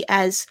got to be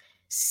as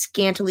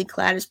scantily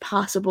clad as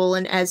possible,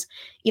 and as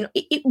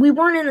we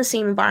weren't in the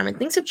same environment.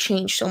 Things have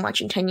changed so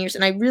much in 10 years,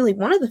 and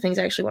one of the things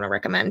I actually want to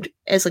recommend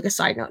as like a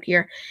side note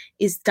here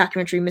is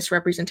documentary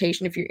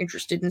Misrepresentation, if you're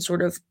interested in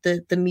sort of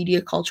the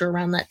media culture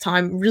around that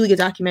time. Really good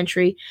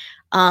documentary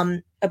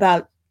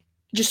about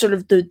just sort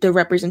of the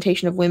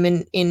representation of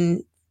women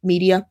in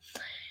media,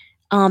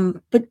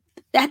 but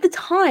at the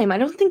time I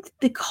don't think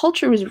the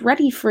culture was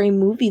ready for a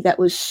movie that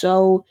was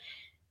so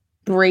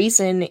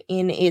brazen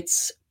in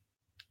its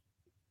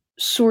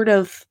sort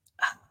of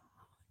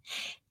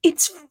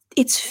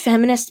it's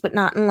feminist, but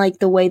not in like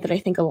the way that I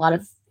think a lot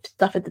of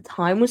stuff at the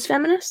time was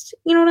feminist.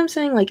 You know what I'm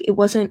saying? Like, it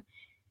wasn't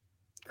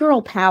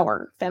girl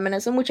power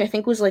feminism, which I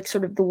think was like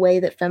sort of the way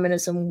that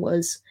feminism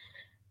was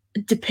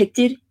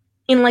depicted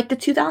in like the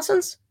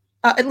 2000s,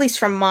 at least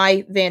from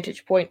my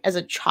vantage point as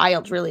a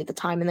child, really, at the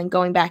time, and then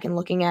going back and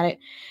looking at it.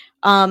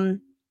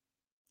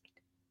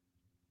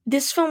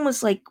 This film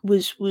was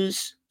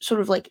sort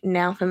of like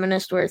now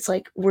feminist, where it's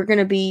like, we're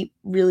gonna be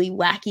really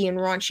wacky and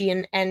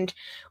raunchy, and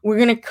we're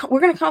gonna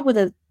come up with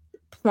a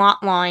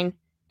plot line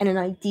and an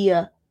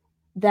idea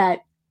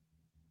that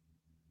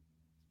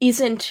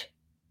isn't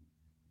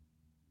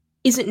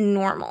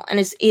normal, and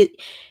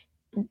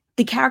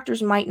the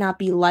characters might not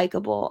be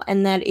likable,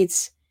 and that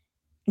it's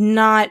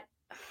not.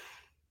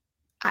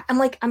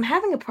 I'm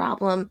having a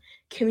problem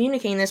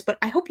communicating this, but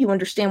I hope you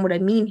understand what I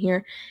mean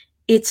here.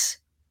 It's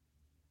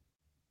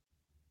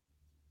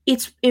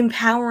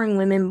empowering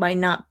women by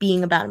not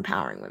being about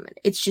empowering women.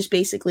 It's just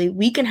basically,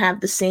 we can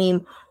have the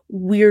same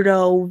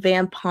weirdo,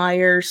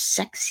 vampire,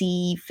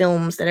 sexy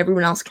films that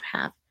everyone else can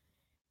have.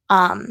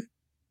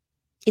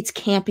 It's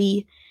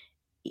campy.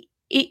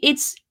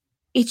 It's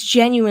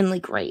genuinely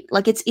great.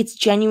 Like, it's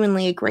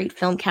genuinely a great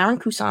film. Karyn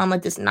Kusama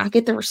does not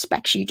get the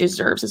respect she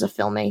deserves as a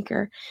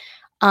filmmaker.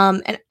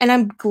 And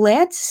I'm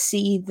glad to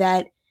see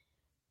that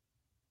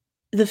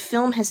the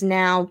film has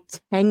now,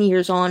 10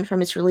 years on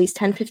from its release,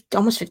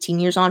 almost 15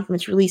 years on from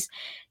its release,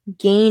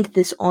 gained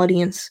this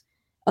audience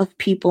of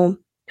people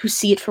who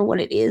see it for what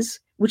it is,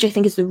 which I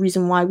think is the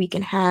reason why we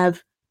can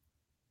have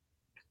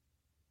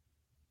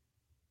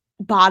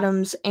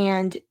Bottoms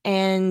and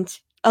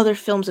other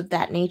films of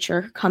that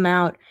nature come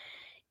out,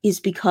 is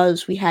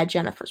because we had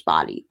Jennifer's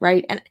Body,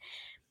 right? And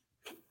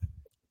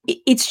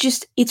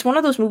it's one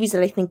of those movies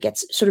that I think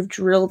gets sort of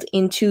drilled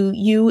into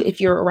you if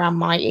you're around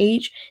my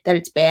age, that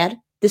it's bad.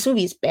 This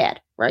movie is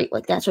bad, right?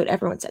 Like, that's what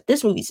everyone said.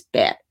 This movie's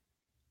bad.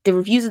 The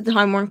reviews at the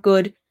time weren't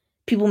good.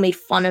 People made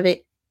fun of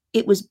it.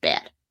 It was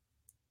bad.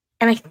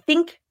 And I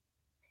think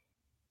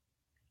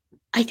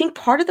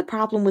part of the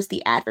problem was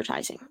the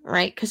advertising,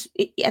 right? Because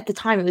at the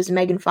time, it was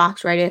Megan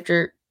Fox right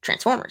after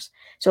Transformers.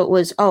 So it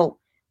was, oh,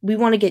 we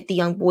want to get the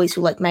young boys who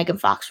like Megan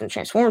Fox from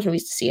Transformers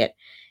movies to see it.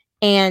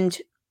 And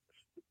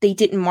they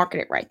didn't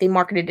market it right. They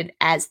marketed it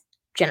as,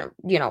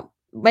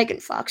 Megan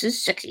Fox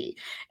is sexy.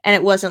 And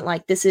it wasn't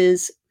like, this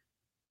is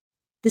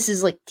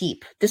like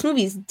deep. This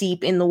movie is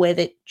deep in the way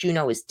that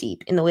Juno is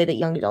deep, in the way that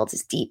Young Adult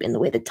is deep, in the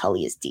way that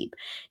Tully is deep.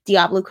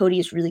 Diablo Cody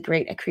is really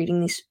great at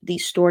creating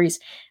these stories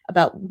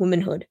about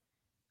womanhood.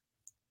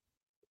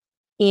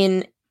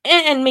 in,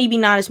 and maybe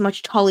not as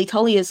much Tully.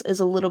 Tully is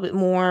a little bit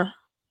more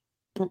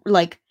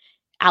like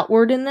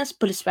outward in this,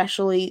 but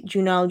especially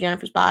Juno,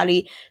 Jennifer's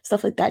Body,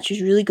 stuff like that.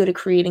 She's really good at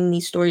creating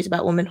these stories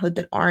about womanhood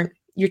that aren't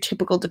your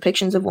typical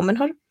depictions of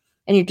womanhood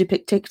and your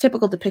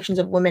typical depictions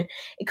of women.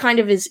 It kind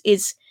of is.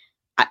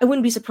 I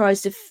wouldn't be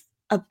surprised if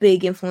a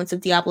big influence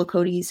of Diablo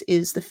Cody's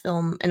is the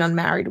film An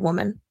Unmarried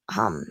Woman,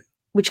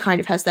 which kind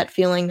of has that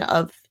feeling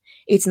of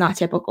it's not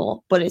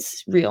typical, but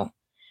it's real.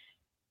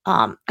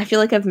 I feel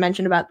like I've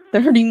mentioned about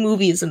 30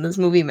 movies in this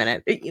movie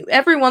minute.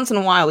 Every once in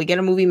a while, we get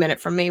a movie minute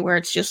from me where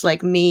it's just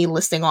like me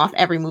listing off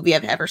every movie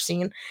I've ever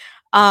seen.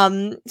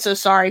 So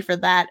sorry for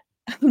that.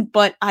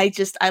 But I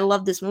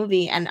love this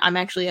movie, and I've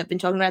been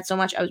talking about it so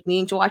much. I was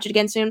meaning to watch it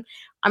again soon.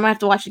 I'm gonna have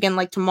to watch it again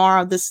like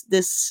tomorrow. This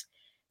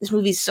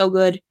movie is so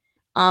good.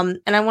 And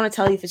I want to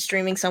tell you if it's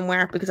streaming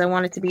somewhere because I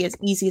want it to be as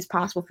easy as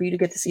possible for you to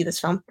get to see this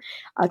film.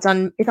 It's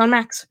on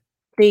Max.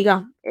 There you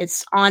go.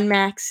 It's on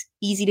Max,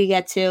 easy to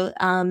get to.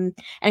 And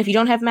if you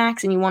don't have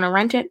Max and you want to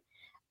rent it,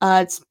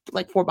 it's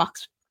like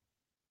 $4.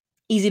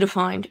 Easy to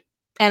find.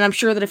 And I'm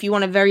sure that if you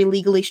want to very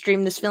legally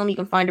stream this film, you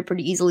can find it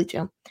pretty easily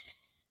too.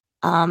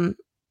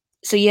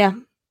 So yeah,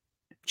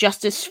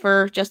 justice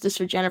for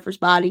Jennifer's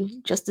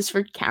Body, justice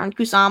for Karen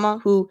Kusama,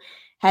 who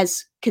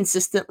has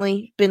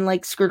consistently been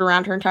like screwed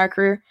around her entire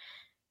career.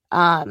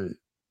 And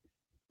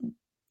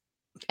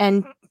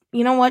you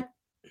know what?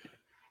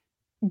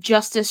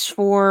 Justice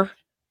for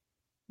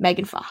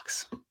Megan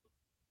Fox.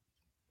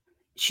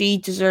 She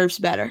deserves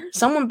better.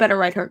 Someone better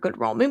write her a good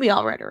role. Maybe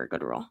I'll write her a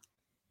good role.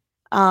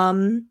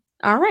 All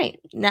right.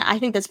 Now I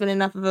think that's been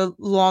enough of a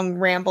long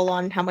ramble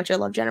on how much I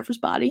love Jennifer's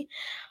Body.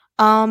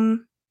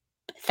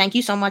 Thank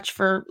you so much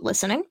for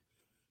listening.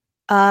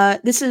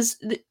 I'm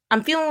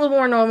feeling a little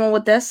more normal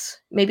with this.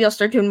 Maybe I'll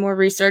start doing more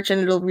research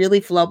and it'll really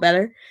flow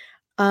better.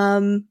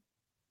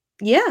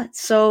 Yeah,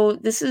 so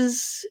this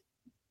is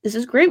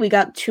great. We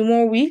got 2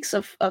 more weeks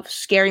of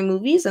scary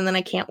movies, and then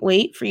I can't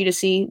wait for you to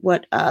see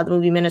what the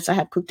movie minutes I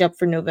have cooked up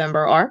for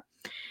November are.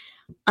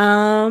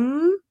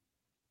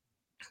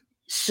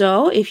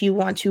 So if you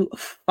want to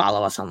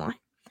follow us online,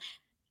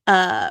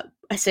 I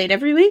say it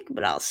every week,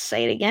 but I'll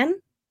say it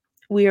again.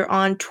 We are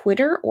on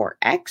Twitter or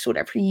X,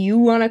 whatever you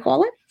want to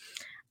call it,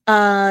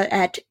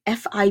 at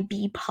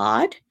FIB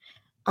Pod.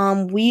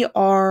 We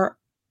are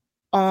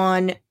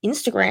on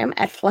Instagram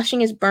at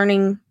Flushing is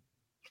Burning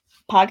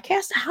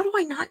Podcast. How do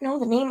I not know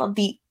the name of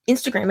the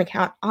Instagram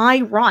account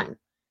I run?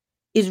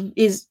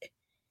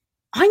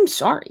 I'm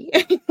sorry.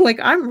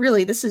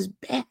 This is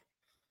bad.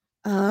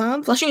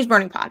 Flushing is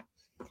Burning Pod.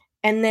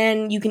 And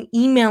then you can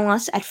email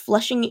us at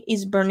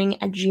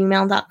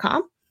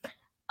flushingisburning@gmail.com.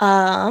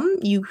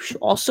 You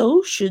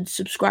also should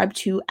subscribe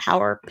to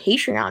our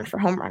Patreon for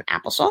Home Run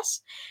Applesauce.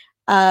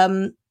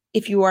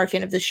 If you are a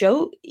fan of the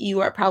show, you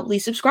are probably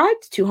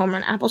subscribed to Home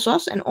Run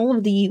Applesauce and all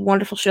of the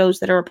wonderful shows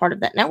that are a part of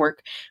that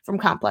network, from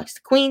Complex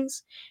to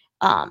Queens,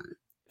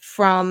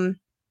 from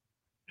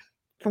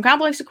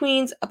Complex to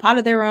Queens, A Pot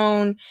of Their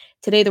Own,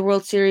 Today the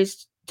World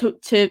Series,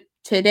 to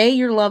Today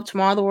Your Love,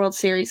 Tomorrow the World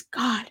Series.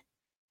 God,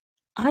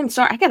 I'm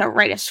sorry, I gotta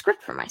write a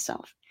script for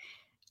myself.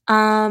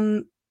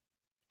 And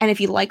if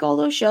you like all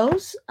those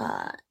shows,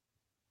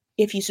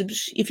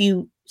 if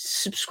you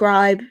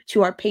subscribe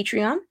to our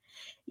Patreon,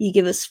 you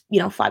give us,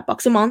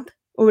 $5 a month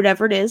or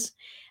whatever it is.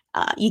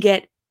 You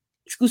get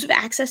exclusive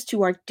access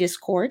to our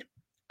Discord.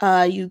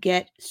 You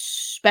get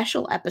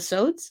special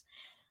episodes.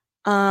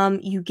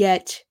 You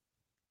get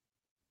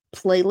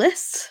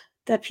playlists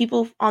that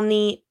people on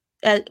the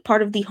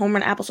part of the Home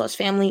Run Applesauce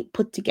family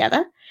put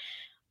together.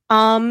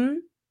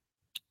 And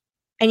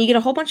you get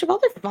a whole bunch of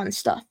other fun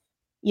stuff,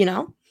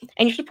 and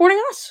you're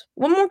supporting us.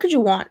 What more could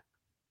you want?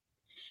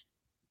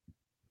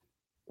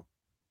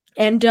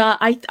 And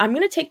I'm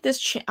going to take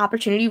this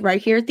opportunity right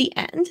here at the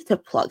end to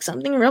plug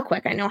something real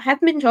quick. I know I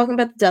haven't been talking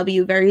about the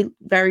W very,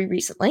 very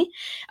recently.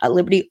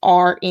 Liberty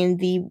are in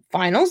the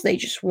finals. They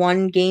just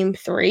won Game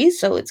 3,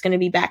 so it's going to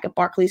be back at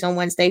Barclays on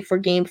Wednesday for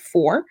Game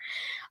 4.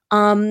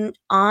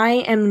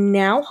 I am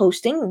now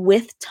hosting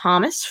with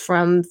Thomas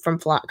from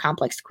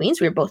Complex to Queens.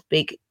 We're both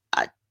big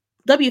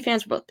W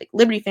fans, we're both big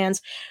Liberty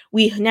fans.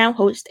 We now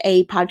host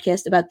a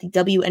podcast about the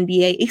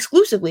WNBA,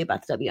 exclusively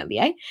about the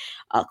WNBA,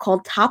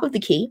 called Top of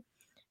the Key.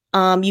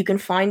 You can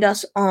find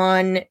us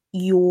on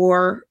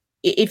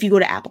if you go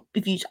to Apple,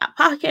 if you use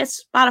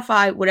Podcasts,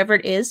 Spotify, whatever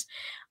it is,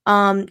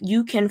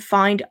 you can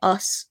find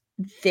us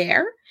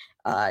there.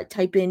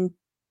 Type in,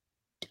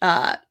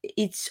 I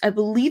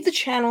believe the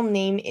channel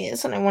name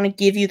is, and I want to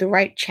give you the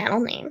right channel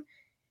name.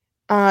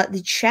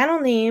 The channel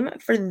name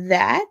for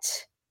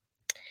that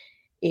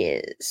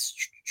is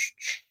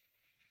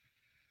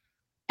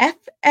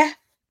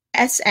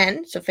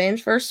FFSN, so Fans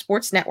First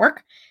Sports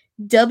Network,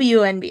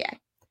 WNBA.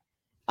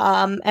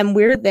 And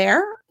we're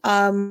there.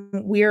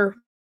 We're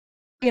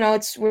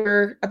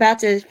about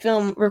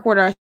to record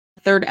our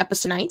 3rd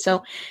episode tonight,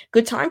 so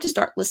good time to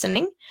start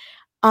listening.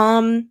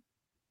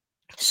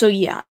 So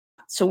yeah,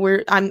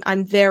 So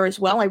I'm there as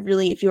well.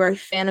 If you're a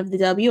fan of the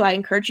W, I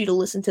encourage you to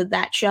listen to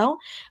that show.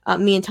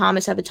 Me and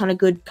Thomas have a ton of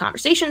good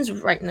conversations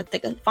right in the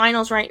thick of the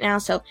finals right now.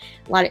 So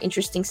a lot of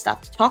interesting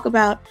stuff to talk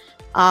about.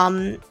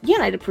 And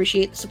I'd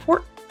appreciate the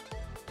support.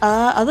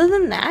 Other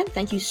than that,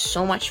 thank you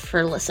so much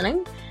for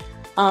listening.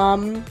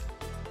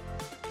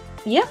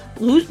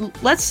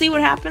 Let's see what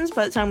happens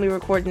by the time we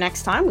record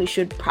next time. We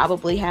should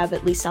probably have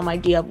at least some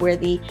idea of where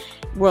the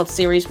World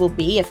Series will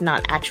be, if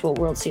not actual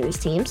World Series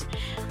teams.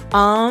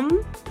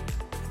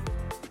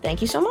 Thank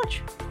you so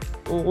much.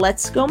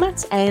 Let's go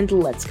Mets and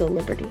let's go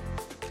Liberty.